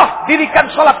shalah, dirikan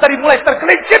salat dari mulai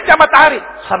tergelincirnya matahari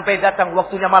sampai datang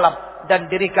waktunya malam, dan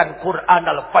dirikan Quran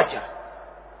al-Fajr.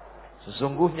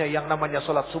 Sesungguhnya yang namanya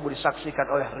salat subuh disaksikan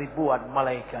oleh ribuan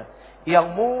malaikat.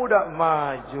 Yang muda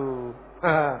maju.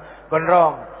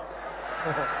 Gondrong.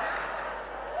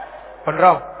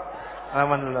 Gondrong.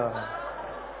 Aman loh.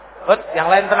 Yang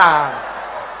lain tenang.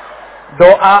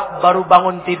 Doa baru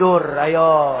bangun tidur.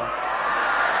 Ayo.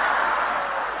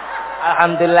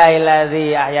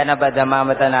 Alhamdulillahilladzi ahyana ba'da ma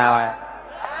amatana.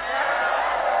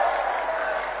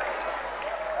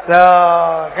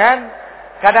 Kan?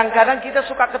 Kadang-kadang kita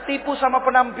suka ketipu sama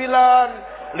penampilan.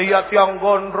 Lihat yang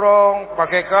gondrong,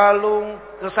 pakai kalung.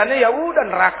 Kesannya ya udah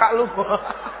neraka lu.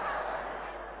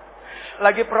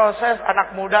 Lagi proses,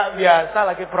 anak muda biasa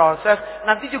lagi proses.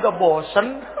 Nanti juga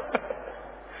bosen.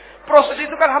 Proses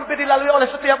itu kan hampir dilalui oleh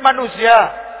setiap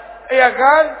manusia. Iya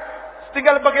kan?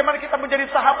 Tinggal bagaimana kita menjadi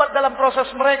sahabat dalam proses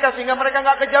mereka sehingga mereka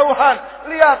nggak kejauhan.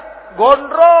 Lihat,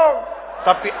 gondrong.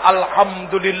 Tapi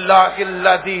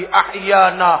alhamdulillahilladzi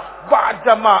ahyana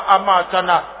ba'dama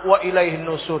amatana wa ilaihin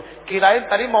nusur. Kirain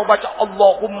tadi mau baca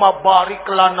Allahumma barik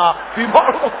lana bima.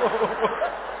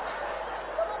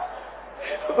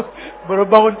 Baru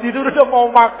bangun tidur udah mau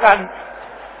makan.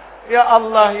 Ya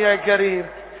Allah ya Karim.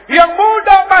 Yang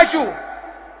muda maju.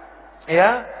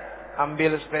 Ya,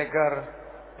 ambil speaker.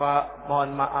 Pak,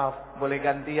 mohon maaf, boleh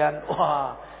gantian?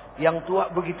 Wah, yang tua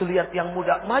begitu lihat yang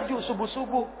muda maju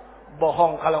subuh-subuh.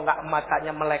 Bohong kalau nggak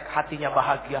matanya melek, hatinya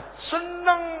bahagia.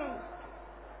 Seneng.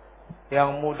 Yang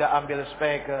muda ambil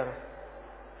speaker.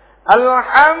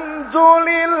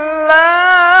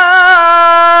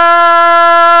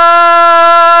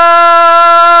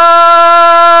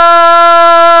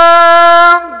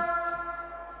 Alhamdulillah.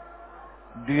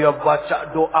 Dia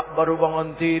baca doa baru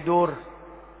bangun tidur.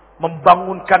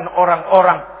 Membangunkan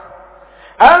orang-orang.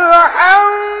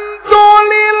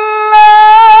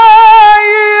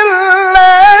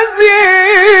 Alhamdulillahilladzi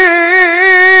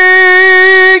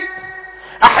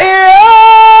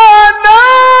ahyana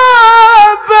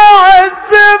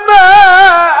ba'dama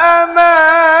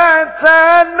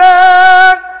amatana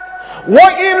wa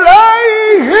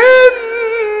ilaihin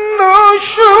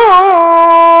nusyur.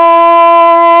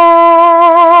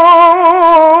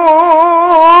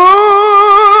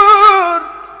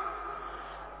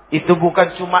 Itu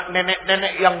bukan cuma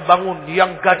nenek-nenek yang bangun,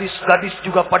 yang gadis-gadis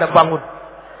juga pada bangun.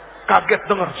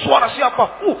 Kaget dengar suara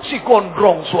siapa? Si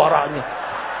gondrong suaranya.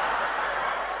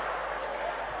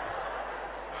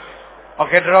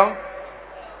 Oke, Drong.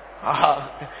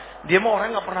 Dia mah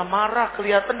orang nggak pernah marah,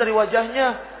 kelihatan dari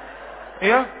wajahnya.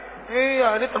 Iya,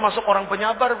 iya, ini termasuk orang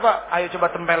penyabar, Pak. Ayo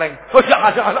coba tempeleng.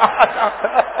 Jangan.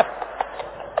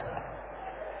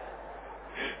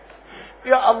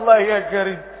 Ya Allah ya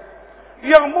Karim.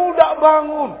 Yang muda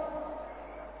bangun.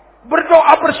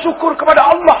 Berdoa bersyukur kepada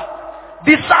Allah.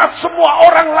 Di saat semua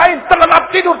orang lain terlelap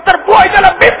tidur, terbuai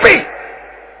dalam mimpi.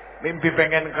 Mimpi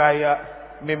pengen kaya.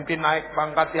 Mimpi naik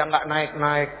pangkat yang gak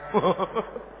naik-naik.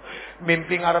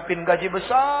 Mimpi ngarepin gaji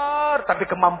besar, tapi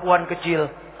kemampuan kecil.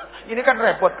 Ini kan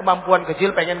repot, kemampuan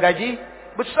kecil pengen gaji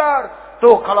besar.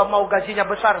 Tuh kalau mau gajinya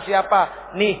besar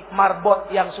siapa? Nih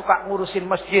marbot yang suka ngurusin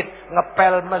masjid.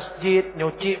 Ngepel masjid,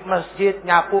 nyuci masjid,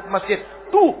 nyapu masjid.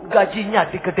 Tuh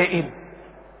gajinya digedein.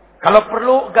 Kalau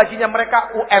perlu gajinya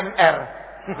mereka UMR.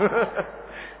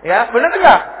 Ya benar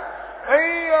enggak?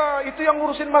 Iya itu yang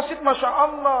ngurusin masjid Masya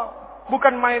Allah.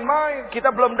 Bukan main-main. Kita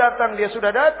belum datang dia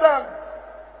sudah datang.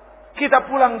 Kita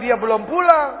pulang dia belum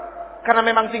pulang. Karena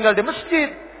memang tinggal di masjid.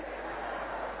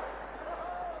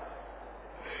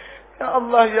 Ya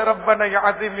Allah, ya Rabbana, ya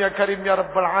Azim, ya Karim, ya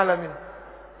Rabbal Alamin.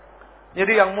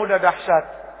 Jadi yang muda dahsyat.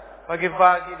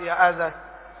 Pagi-pagi dia azan.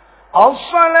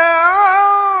 As-salatu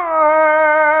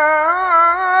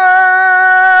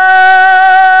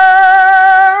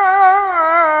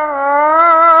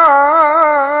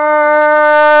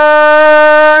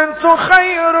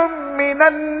khairum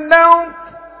minan naum.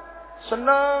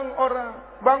 Senang orang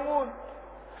bangun.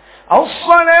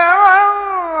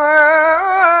 As-salatu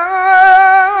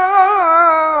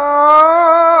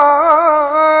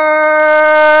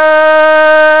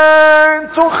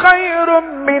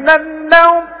khairum minan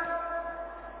naum.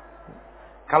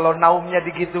 Kalau naumnya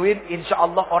digituin, insya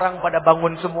Allah orang pada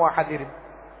bangun semua hadirin.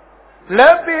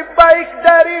 Lebih baik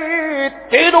dari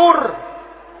tidur.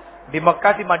 Di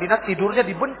Mekah, di Madinah tidurnya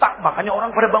dibentak, makanya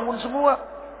orang pada bangun semua.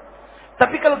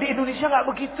 Tapi kalau di Indonesia nggak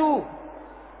begitu.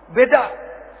 Beda.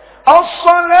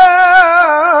 As-salatu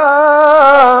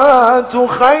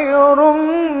khairum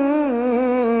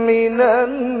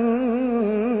minan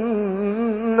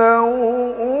naum.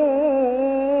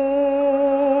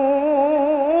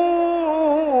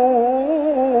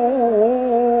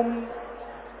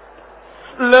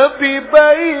 Lebih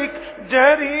baik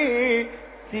dari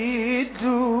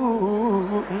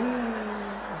tidur.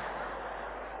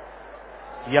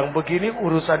 Yang begini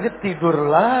urusannya tidur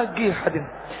lagi hadirin.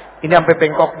 Ini sampai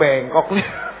bengkok-bengkok nih.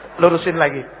 Lurusin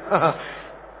lagi.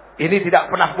 Ini tidak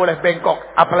pernah boleh bengkok.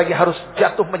 Apalagi harus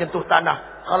jatuh menyentuh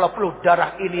tanah. Kalau perlu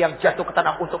darah ini yang jatuh ke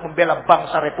tanah untuk membela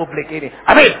bangsa Republik ini.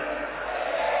 Amin.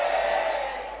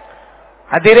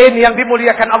 Hadirin yang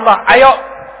dimuliakan Allah. Ayo.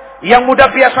 Yang muda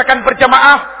biasakan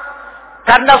berjamaah.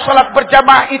 Karena salat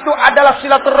berjamaah itu adalah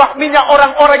silaturahminya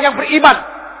orang-orang yang beriman.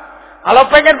 Kalau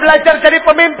pengen belajar jadi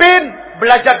pemimpin,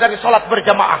 belajar dari salat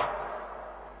berjamaah.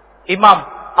 Imam,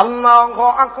 Allahu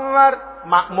Akbar,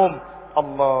 makmum,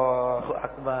 Allahu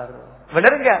Akbar.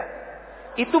 Benar enggak?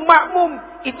 Itu makmum,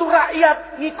 itu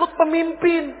rakyat ngikut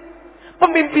pemimpin.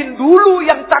 Pemimpin dulu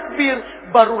yang takbir,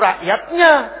 baru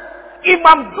rakyatnya.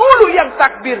 Imam dulu yang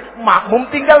takbir, makmum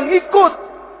tinggal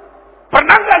ngikut.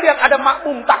 Pernah nggak lihat ada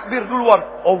makmum takbir duluan?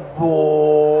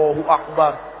 Allahu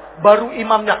Akbar. Baru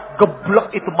imamnya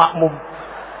geblek itu makmum.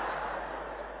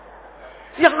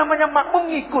 Yang namanya makmum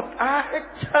ngikut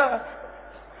aja.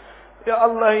 Ya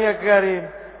Allah ya Karim.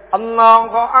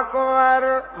 Allahu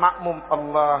Akbar. Makmum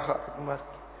Allahu Akbar.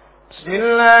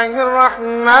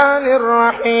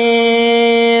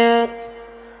 Bismillahirrahmanirrahim.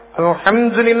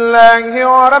 Alhamdulillahi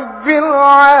Rabbil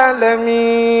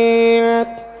Alamin.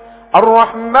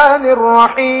 الرحمن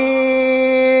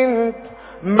الرحيم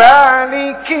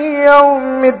مالك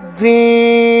يوم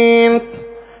الدين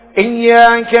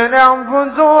إياك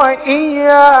نعبد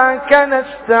وإياك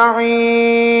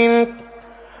نستعين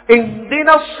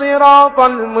اهدنا الصراط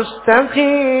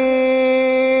المستقيم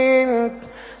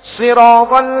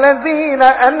صراط الذين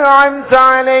أنعمت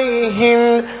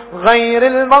عليهم غير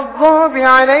المغضوب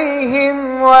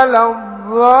عليهم ولا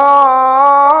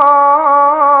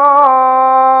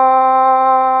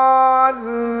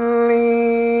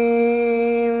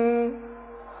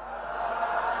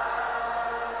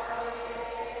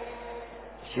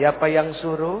Siapa yang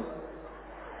suruh?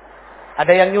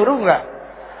 Ada yang nyuruh enggak?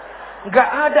 Enggak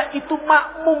ada, itu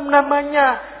makmum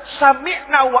namanya.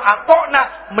 Sami'na wa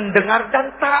ata'na, mendengar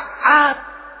dan taat.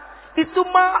 Itu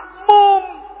makmum.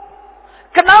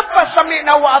 Kenapa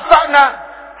sami'na wa ata'na?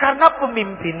 Karena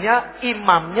pemimpinnya,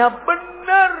 imamnya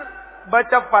benar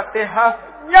baca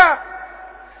Fatihahnya.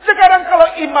 Sekarang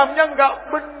kalau imamnya enggak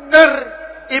benar,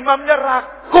 imamnya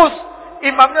rakus,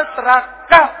 imamnya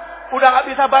serakah, udah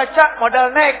gak bisa baca,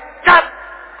 modal nekat.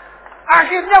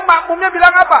 Akhirnya makmumnya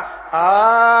bilang apa?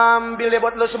 Ambil deh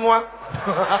buat lo semua.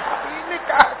 Ini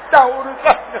kacau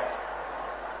urusannya.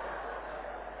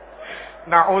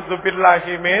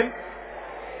 Na'udzubillahi min.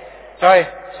 Coy,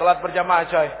 salat berjamaah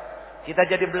coy. Kita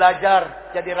jadi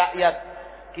belajar, jadi rakyat.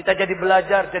 Kita jadi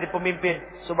belajar, jadi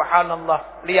pemimpin.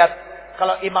 Subhanallah. Lihat,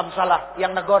 kalau imam salah,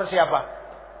 yang negor siapa?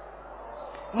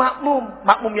 Makmum.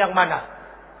 Makmum yang mana?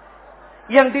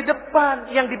 Yang di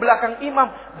depan, yang di belakang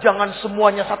imam. Jangan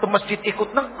semuanya satu masjid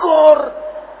ikut negor.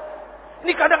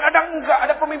 Ini kadang-kadang enggak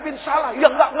ada pemimpin salah.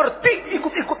 Yang enggak ngerti,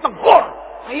 ikut-ikut negor.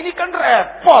 Nah, ini kan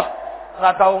repot.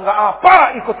 Nggak tahu nggak apa,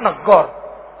 ikut negor.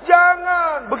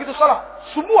 Jangan. Begitu salah,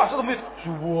 semua satu masjid.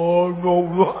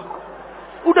 Subhanallah.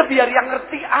 Udah biar yang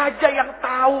ngerti aja, yang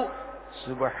tahu.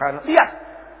 Subhanallah. Lihat.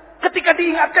 Ketika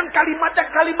diingatkan kalimatnya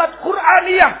kalimat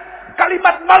Qur'aniyah.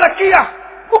 Kalimat malakiyah.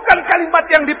 Bukan kalimat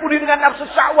yang dipenuhi dengan nafsu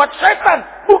syahwat setan.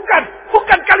 Bukan.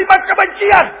 Bukan kalimat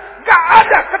kebencian. Gak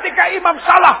ada ketika imam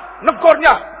salah.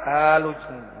 Negornya. Lu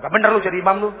gak bener lu jadi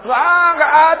imam lu.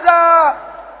 Gak ada.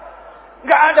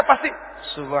 Gak ada pasti.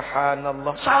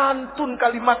 Subhanallah. Santun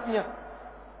kalimatnya.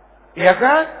 Iya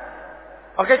kan?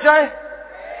 Oke coy.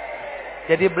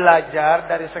 Jadi belajar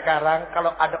dari sekarang,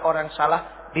 kalau ada orang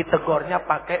salah, ditegurnya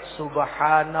pakai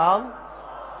subhanallah.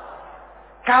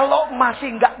 Kalau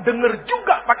masih nggak denger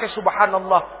juga pakai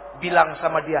subhanallah, bilang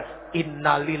sama dia,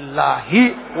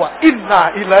 innalillahi wa inna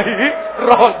ilaihi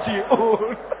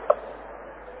raji'un.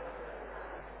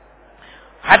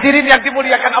 Hadirin yang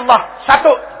dimuliakan Allah.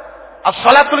 1.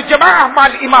 As-salatul jamaah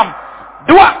ma'al imam.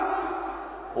 2.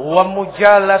 Wa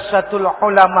mujalasatul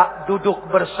ulama, duduk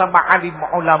bersama alim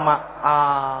ulama.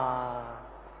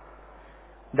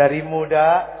 Dari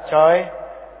muda, coy,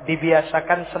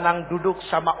 dibiasakan senang duduk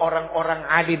sama orang-orang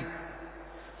alim,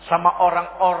 sama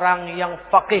orang-orang yang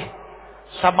faqih,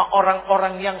 sama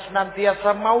orang-orang yang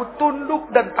senantiasa mau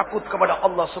tunduk dan takut kepada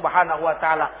Allah Subhanahu wa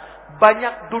taala.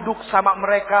 Banyak duduk sama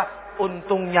mereka,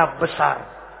 untungnya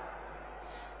besar.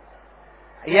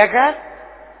 Iya kan?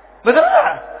 Betul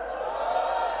tak?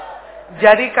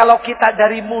 Jadi kalau kita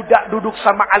dari muda duduk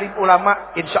sama alim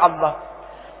ulama, insya Allah.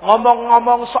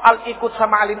 Ngomong-ngomong soal ikut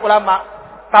sama alim ulama,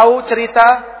 tahu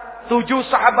cerita 7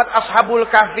 sahabat Ashabul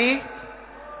Kahfi?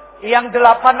 Yang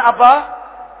 8 apa?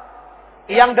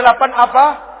 Yang 8 apa?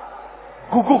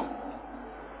 Guguk.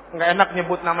 Nggak enak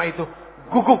nyebut nama itu.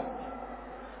 Guguk.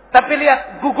 Tapi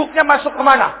lihat, guguknya masuk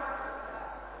kemana?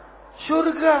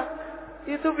 Surga.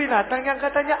 Itu binatang yang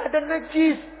katanya ada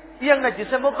najis. Yang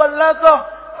najisnya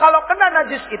mughalladhah. Kalau kena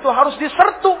najis itu harus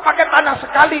disertu pakai tanah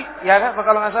sekali. Ya kan?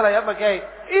 Kalau nggak salah ya pakai.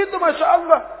 Itu Masya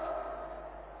Allah.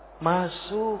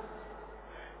 Masuk.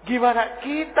 Gimana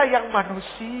kita yang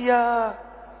manusia?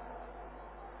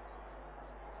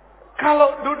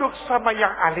 Kalau duduk sama yang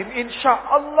alim, insya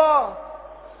Allah.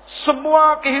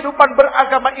 Semua kehidupan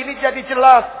beragama ini jadi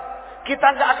jelas.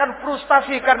 Kita nggak akan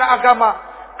frustasi karena agama.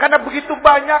 Karena begitu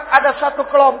banyak ada satu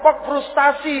kelompok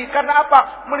frustasi. Karena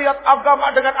apa? Melihat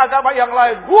agama dengan agama yang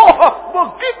lain. Wah,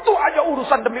 begitu aja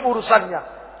urusan demi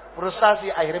urusannya. Frustasi,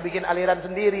 akhirnya bikin aliran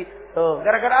sendiri. Tuh,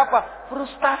 gara-gara apa?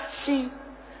 Frustasi.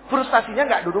 Frustasinya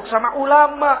nggak duduk sama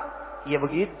ulama. Ya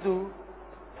begitu.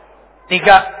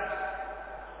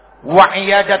 3.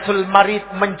 Wa'iyadatul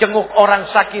marid, menjenguk orang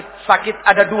sakit. Sakit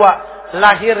ada 2.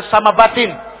 Lahir sama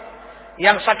batin.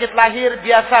 Yang sakit lahir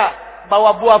biasa.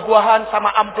 Bawa buah-buahan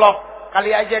sama amplop.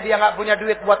 Kali aja dia nggak punya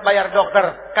duit buat bayar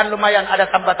dokter. Kan lumayan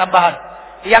ada tambah-tambahan.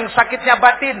 Yang sakitnya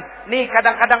batin. Nih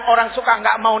kadang-kadang orang suka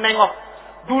nggak mau nengok.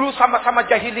 Dulu sama-sama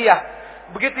jahiliyah.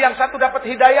 Begitu yang satu dapat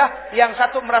hidayah. Yang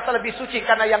satu merasa lebih suci.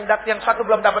 Karena yang satu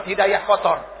belum dapat hidayah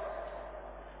kotor.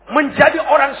 Menjadi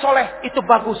orang soleh itu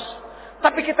bagus.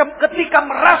 Tapi kita ketika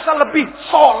merasa lebih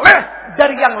soleh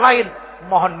dari yang lain.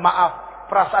 Mohon maaf.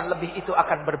 Perasaan lebih itu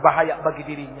akan berbahaya bagi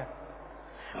dirinya.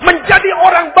 Menjadi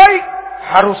orang baik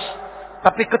harus.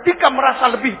 Tapi ketika merasa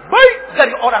lebih baik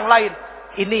dari orang lain,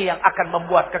 ini yang akan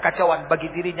membuat kekacauan bagi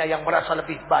dirinya yang merasa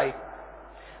lebih baik.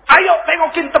 Ayo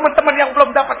tengokin teman-teman yang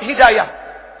belum dapat hidayah.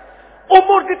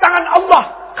 Umur di tangan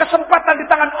Allah, kesempatan di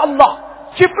tangan Allah.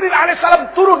 Jibril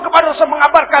alaihissalam turun kepada Rasul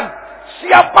mengabarkan,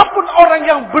 siapapun orang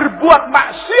yang berbuat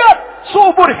maksiat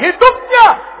seumur hidupnya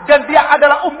dan dia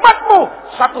adalah umatmu,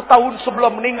 1 tahun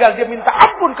sebelum meninggal dia minta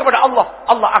ampun kepada Allah,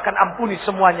 Allah akan ampuni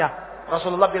semuanya.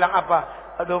 Rasulullah bilang apa?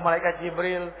 Aduh malaikat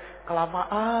Jibril,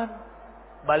 kelamaan.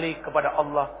 Balik kepada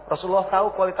Allah. Rasulullah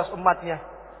tahu kualitas umatnya.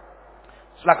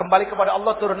 Setelah kembali kepada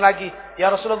Allah turun lagi,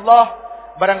 ya Rasulullah,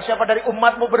 barang siapa dari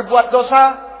umatmu berbuat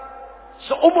dosa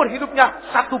seumur hidupnya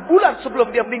 1 bulan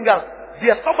sebelum dia meninggal,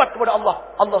 dia tobat kepada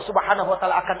Allah, Allah Subhanahu wa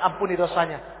taala akan ampuni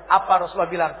dosanya. Apa Rasulullah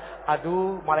bilang?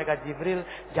 Aduh, malaikat Jibril,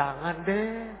 jangan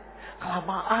deh.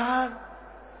 Kelamaan.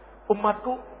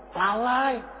 Umatku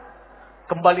lalai.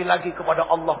 Kembali lagi kepada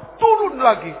Allah, turun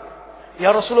lagi. Ya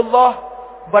Rasulullah,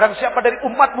 barang siapa dari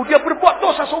umatmu dia berbuat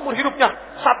dosa seumur hidupnya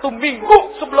 1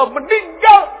 minggu sebelum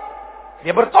meninggal,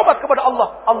 Dia bertobat kepada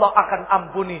Allah, Allah akan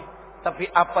ampuni. Tapi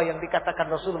apa yang dikatakan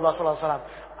Rasulullah SAW?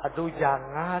 Aduh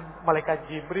jangan, malaikat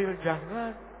Jibril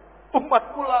jangan.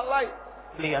 Umatku lalai.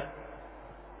 Lihat,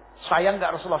 sayang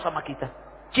gak Rasulullah sama kita?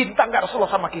 Cinta gak Rasulullah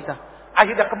sama kita?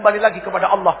 Akhirnya kembali lagi kepada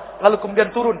Allah. Lalu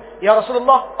kemudian turun. Ya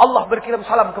Rasulullah, Allah berkirim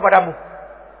salam kepadamu.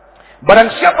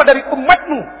 Barang siapa dari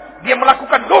umatmu, dia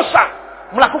melakukan dosa,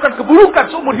 melakukan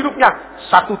keburukan seumur hidupnya,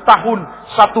 1 tahun,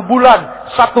 1 bulan,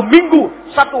 1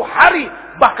 minggu, 1 hari,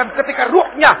 bahkan ketika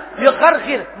ruhnya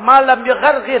yagargir, malam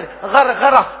yagargir,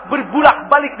 gargarah,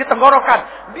 berbulak-balik di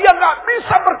tenggorokan, dia nggak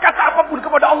bisa berkata apapun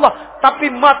kepada Allah,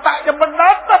 tapi matanya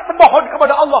menatap memohon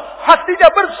kepada Allah, hatinya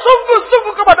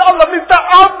bersungguh-sungguh kepada Allah, minta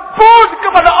ampun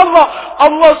kepada Allah.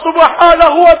 Allah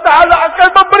Subhanahu wa taala akan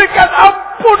memberikan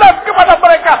ampunan kepada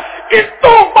mereka.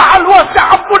 Itu mahal luasnya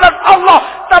ampunan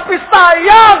Allah. Tapi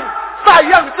sayang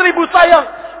 1000 sayang,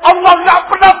 Allah nggak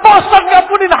pernah bosan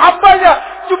ngampunin hambanya.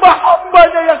 Cuma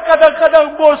hambanya yang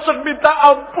kadang-kadang bosan minta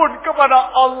ampun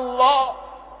kepada Allah.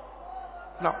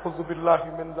 Na'udzubillahi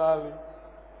min dzalik.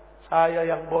 Saya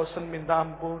yang bosan minta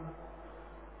ampun.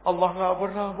 Allah nggak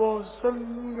pernah bosan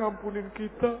ngampunin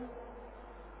kita.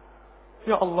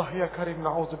 Ya Allah ya Karim,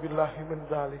 na'udzubillahi min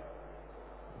dzalik.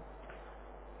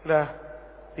 Udah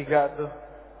 3 tuh.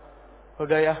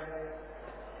 Udah ya.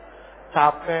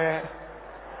 Capek.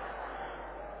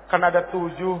 Kan ada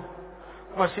 7.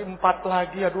 Masih 4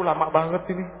 lagi. Aduh lama banget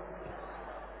ini.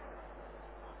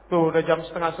 Tuh udah jam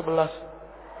 10:30.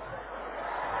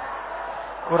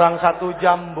 Kurang 1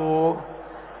 jam Bu.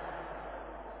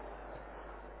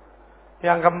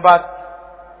 Yang keempat,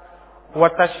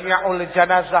 watasyi'ul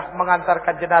janazah,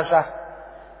 mengantarkan jenazah.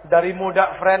 Dari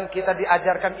muda friend kita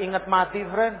diajarkan ingat mati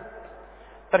friend.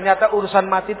 Ternyata urusan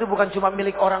mati itu bukan cuma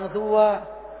milik orang tua.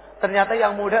 Ternyata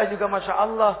yang muda juga Masya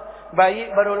Allah. Bayi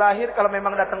baru lahir kalau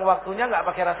memang datang waktunya nggak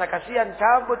pakai rasa kasihan,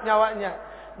 cabut nyawanya.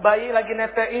 Bayi lagi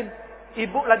netein,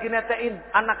 ibu lagi netein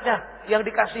anaknya yang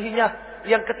dikasihinya,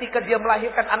 yang ketika dia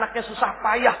melahirkan anaknya susah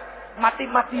payah,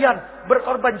 mati-matian,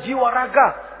 berkorban jiwa raga,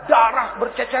 darah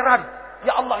berceceran.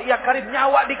 Ya Allah, ya Karim,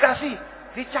 nyawa dikasih,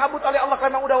 dicabut oleh Allah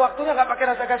karena udah waktunya nggak pakai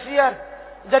rasa kasihan.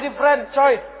 Jadi friend,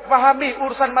 coy, pahami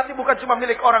urusan mati bukan cuma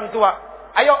milik orang tua.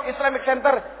 Ayo Islamic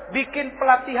Center bikin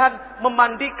pelatihan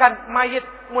memandikan mayit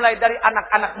mulai dari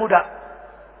anak-anak muda.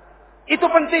 Itu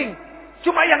penting.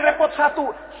 Cuma yang repot satu,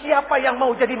 siapa yang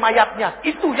mau jadi mayatnya?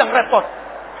 Itu yang repot.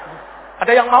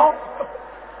 Ada yang mau?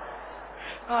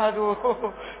 Aduh.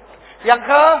 Yang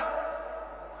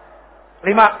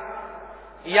ke-5.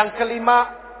 Yang kelima,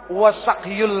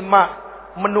 wasakyul ma,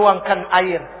 menuangkan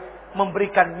air,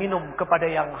 memberikan minum kepada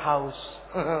yang haus.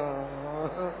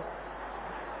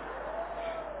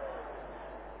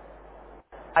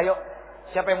 Ayo,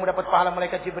 siapa yang mau dapat pahala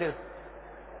malaikat Jibril?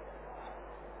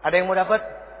 Ada yang mau dapat?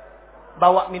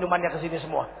 Bawa minumannya ke sini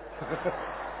semua.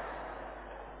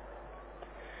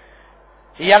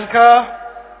 Yang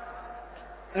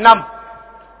ke-6,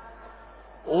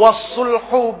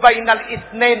 wasulhu bainal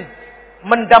itsnain,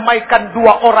 mendamaikan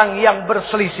 2 orang yang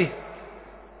berselisih.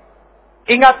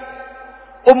 Ingat,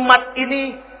 umat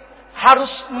ini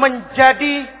harus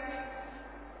menjadi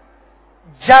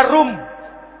jarum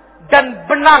dan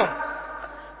benang.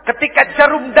 Ketika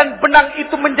jarum dan benang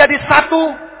itu menjadi satu,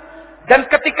 dan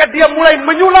ketika dia mulai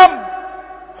menyulam,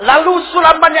 lalu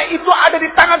sulamannya itu ada di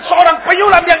tangan seorang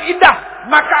penyulam yang indah,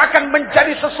 maka akan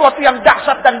menjadi sesuatu yang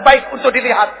dahsyat dan baik untuk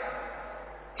dilihat.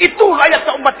 Itu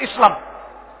layaknya umat Islam.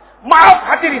 Maaf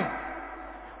hadirin,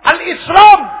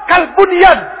 al-Islam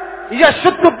kalbunyan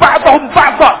yashuddu ba'dahum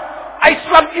ba'da.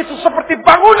 Islam itu seperti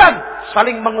bangunan,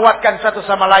 saling menguatkan satu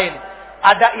sama lain.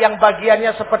 Ada yang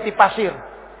bagiannya seperti pasir,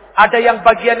 ada yang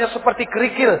bagiannya seperti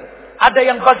kerikil, ada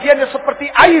yang bagiannya seperti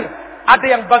air, ada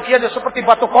yang bagiannya seperti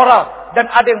batu koral, dan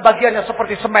ada yang bagiannya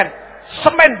seperti semen.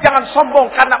 Semen jangan sombong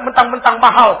karena mentang-mentang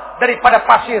mahal daripada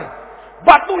pasir.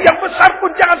 Batu yang besar pun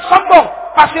jangan sombong,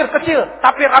 pasir kecil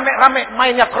tapi rame-rame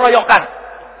mainnya keroyokan.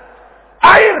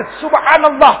 Air,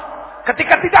 subhanallah,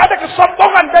 ketika tidak ada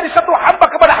kesombongan dari satu hamba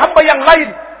kepada hamba yang lain.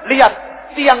 Lihat,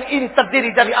 tiang ini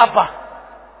terdiri dari apa?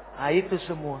 Nah itu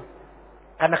semua.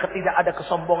 Karena ketika ada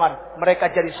kesombongan,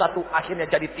 mereka jadi satu, akhirnya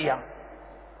jadi tiang.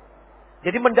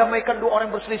 Jadi mendamaikan 2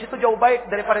 orang berselisih itu jauh baik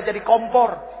daripada jadi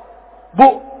kompor. Bu,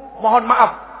 mohon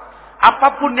maaf,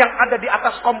 apapun yang ada di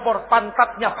atas kompor,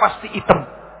 pantatnya pasti hitam.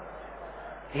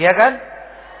 Iya kan?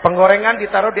 Penggorengan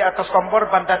ditaruh di atas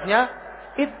kompor, pantatnya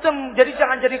hitam. Jadi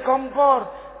jangan jadi kompor.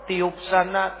 Tiup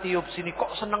sana, tiup sini,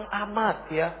 kok seneng amat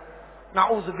ya.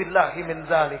 Na'udzubillahi min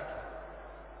dzalik.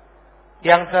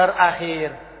 Yang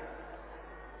terakhir,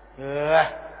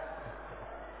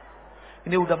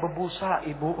 ini udah berbusa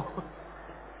ibu.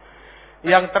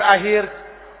 Yang terakhir,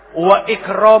 wa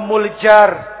ikramul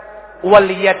jar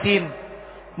wal yatim,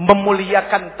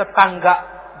 memuliakan tetangga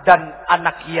dan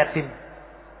anak yatim.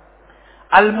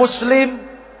 Al muslim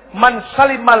man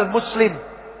salimal muslim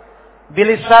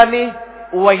bilisani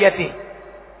wa yadihi.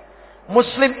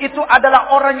 Muslim itu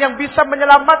adalah orang yang bisa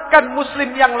menyelamatkan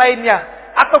muslim yang lainnya,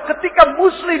 atau ketika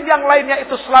muslim yang lainnya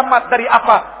itu selamat dari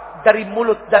apa? Dari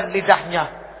mulut dan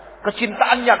lidahnya.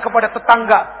 Kecintaannya kepada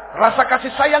tetangga, rasa kasih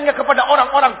sayangnya kepada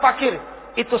orang-orang fakir,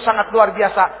 itu sangat luar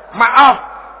biasa. Maaf,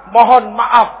 mohon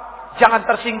maaf, jangan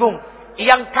tersinggung.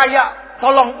 Yang kaya,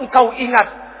 tolong engkau ingat,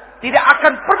 tidak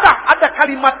akan pernah ada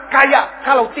kalimat kaya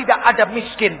kalau tidak ada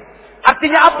miskin.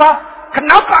 Artinya apa?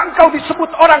 Kenapa engkau disebut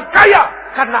orang kaya?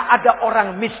 Karena ada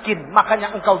orang miskin,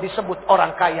 makanya engkau disebut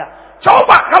orang kaya.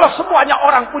 Coba kalau semuanya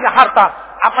orang punya harta,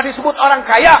 apa disebut orang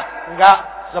kaya? Enggak,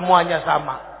 semuanya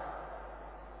sama.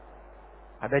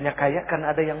 Adanya kaya kan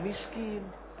ada yang miskin.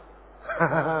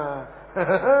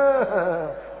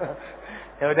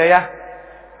 Ya udah ya.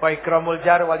 Wa ikramul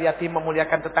jar wal yatim,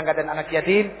 memuliakan tetangga dan anak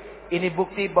yatim. Ini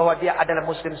bukti bahwa dia adalah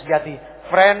muslim sejati.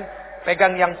 Friend,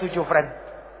 pegang yang 7, friend.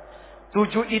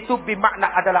 7 itu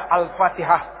bermakna adalah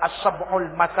Al-Fatihah,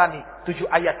 As-Sab'ul Masani, 7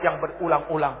 ayat yang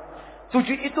berulang-ulang.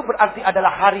 7 itu berarti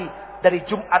adalah hari dari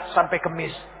Jumat sampai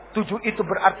Kamis. 7 itu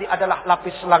berarti adalah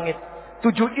lapis langit. 7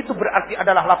 itu berarti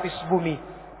adalah lapis bumi.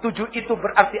 7 itu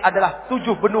berarti adalah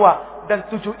 7 benua.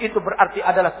 Dan 7 itu berarti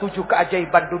adalah 7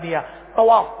 keajaiban dunia.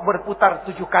 Tawaf berputar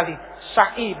 7 kali.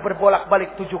 Sa'i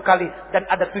berbolak-balik 7 kali. Dan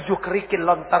ada 7 kerikil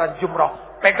lontaran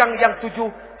jumrah. Pegang yang 7,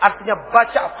 artinya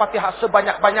baca Fatihah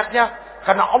sebanyak-banyaknya.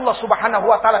 Karena Allah subhanahu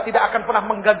wa ta'ala tidak akan pernah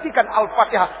menggantikan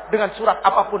Al-Fatihah dengan surat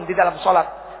apapun di dalam sholat.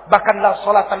 Bahkan la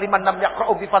sholata liman lam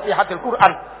yaqra'u bi Fatihatil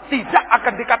Quran. Tidak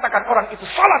akan dikatakan orang itu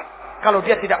sholat kalau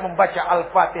dia tidak membaca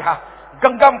Al-Fatihah.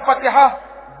 Genggam Fatihah,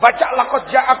 baca laqad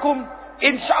ja'akum.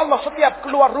 Insya Allah setiap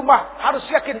keluar rumah harus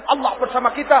yakin Allah bersama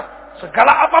kita.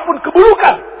 Segala apapun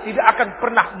keburukan tidak akan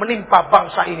pernah menimpa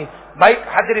bangsa ini. Baik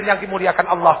hadirin yang dimuliakan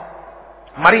Allah,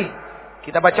 mari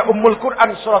kita baca Ummul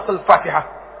Quran suratul Fatihah.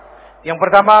 Yang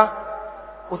pertama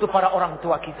untuk para orang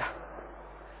tua kita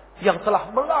yang telah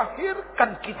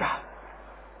melahirkan kita,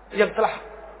 yang telah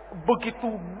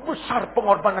begitu besar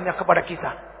pengorbanannya kepada kita,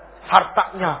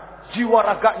 hartanya, jiwa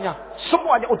raganya,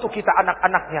 semuanya untuk kita,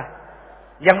 anak-anaknya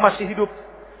yang masih hidup.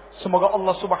 Semoga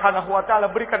Allah subhanahu wa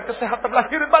ta'ala berikan kesehatan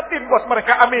lahir batin buat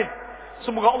mereka, amin.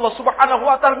 Semoga Allah subhanahu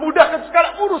wa ta'ala mudahkan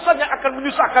segala urusan yang akan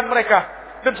menyusahkan mereka.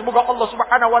 Dan semoga Allah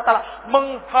subhanahu wa ta'ala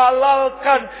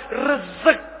menghalalkan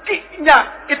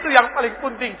rezekinya. Itu yang paling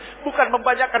penting. Bukan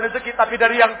membanyakkan rezeki tapi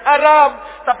dari yang haram.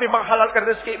 Tapi menghalalkan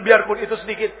rezeki biarpun itu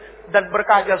sedikit. Dan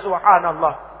berkahnya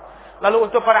subhanallah. Lalu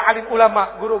untuk para alim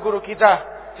ulama, guru-guru kita,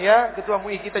 ya, ketua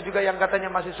MUI kita juga yang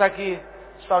katanya masih sakit,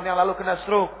 setahun yang lalu kena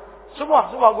stroke. Semua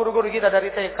guru-guru kita dari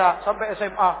TK sampai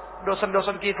SMA,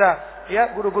 dosen-dosen kita,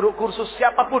 ya, guru-guru kursus,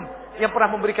 siapapun yang pernah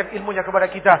memberikan ilmunya kepada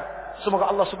kita.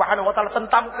 Semoga Allah subhanahu wa ta'ala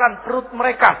tentamkan perut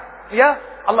mereka, ya,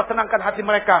 Allah tenangkan hati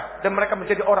mereka, dan mereka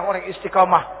menjadi orang-orang yang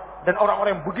istiqamah dan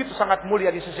orang-orang yang begitu sangat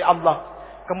mulia di sisi Allah.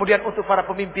 Kemudian untuk para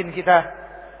pemimpin kita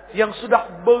yang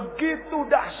sudah begitu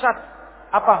dahsyat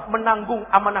menanggung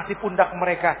amanah di pundak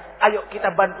mereka, ayo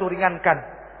kita bantu ringankan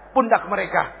pundak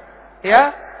mereka,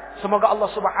 ya. Semoga Allah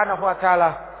subhanahu wa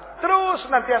ta'ala terus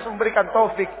nantiasa memberikan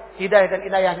taufik, hidayah dan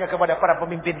inayahnya kepada para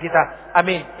pemimpin kita.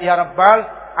 Amin. Ya Rabbal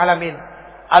Alamin.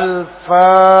 Al-Fatihah.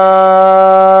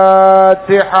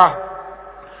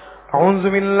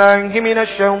 A'udzu billahi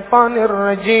minasy syaithanir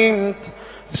rajim.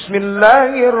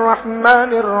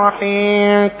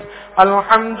 Bismillahirrahmanirrahim.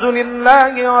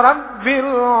 Alhamdulillahi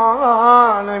rabbil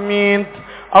alamin.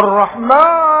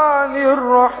 Ar-Rahmanir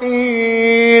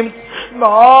Rahim.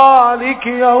 مالك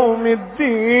يوم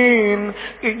الدين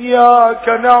إياك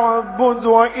نعبد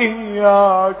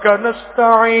وإياك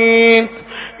نستعين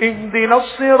اهدنا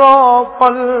الصراط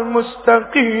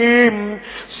المستقيم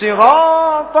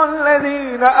صراط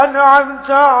الذين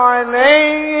أنعمت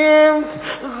عليهم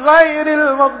غير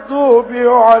المغضوب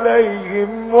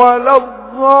عليهم ولا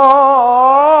الضالين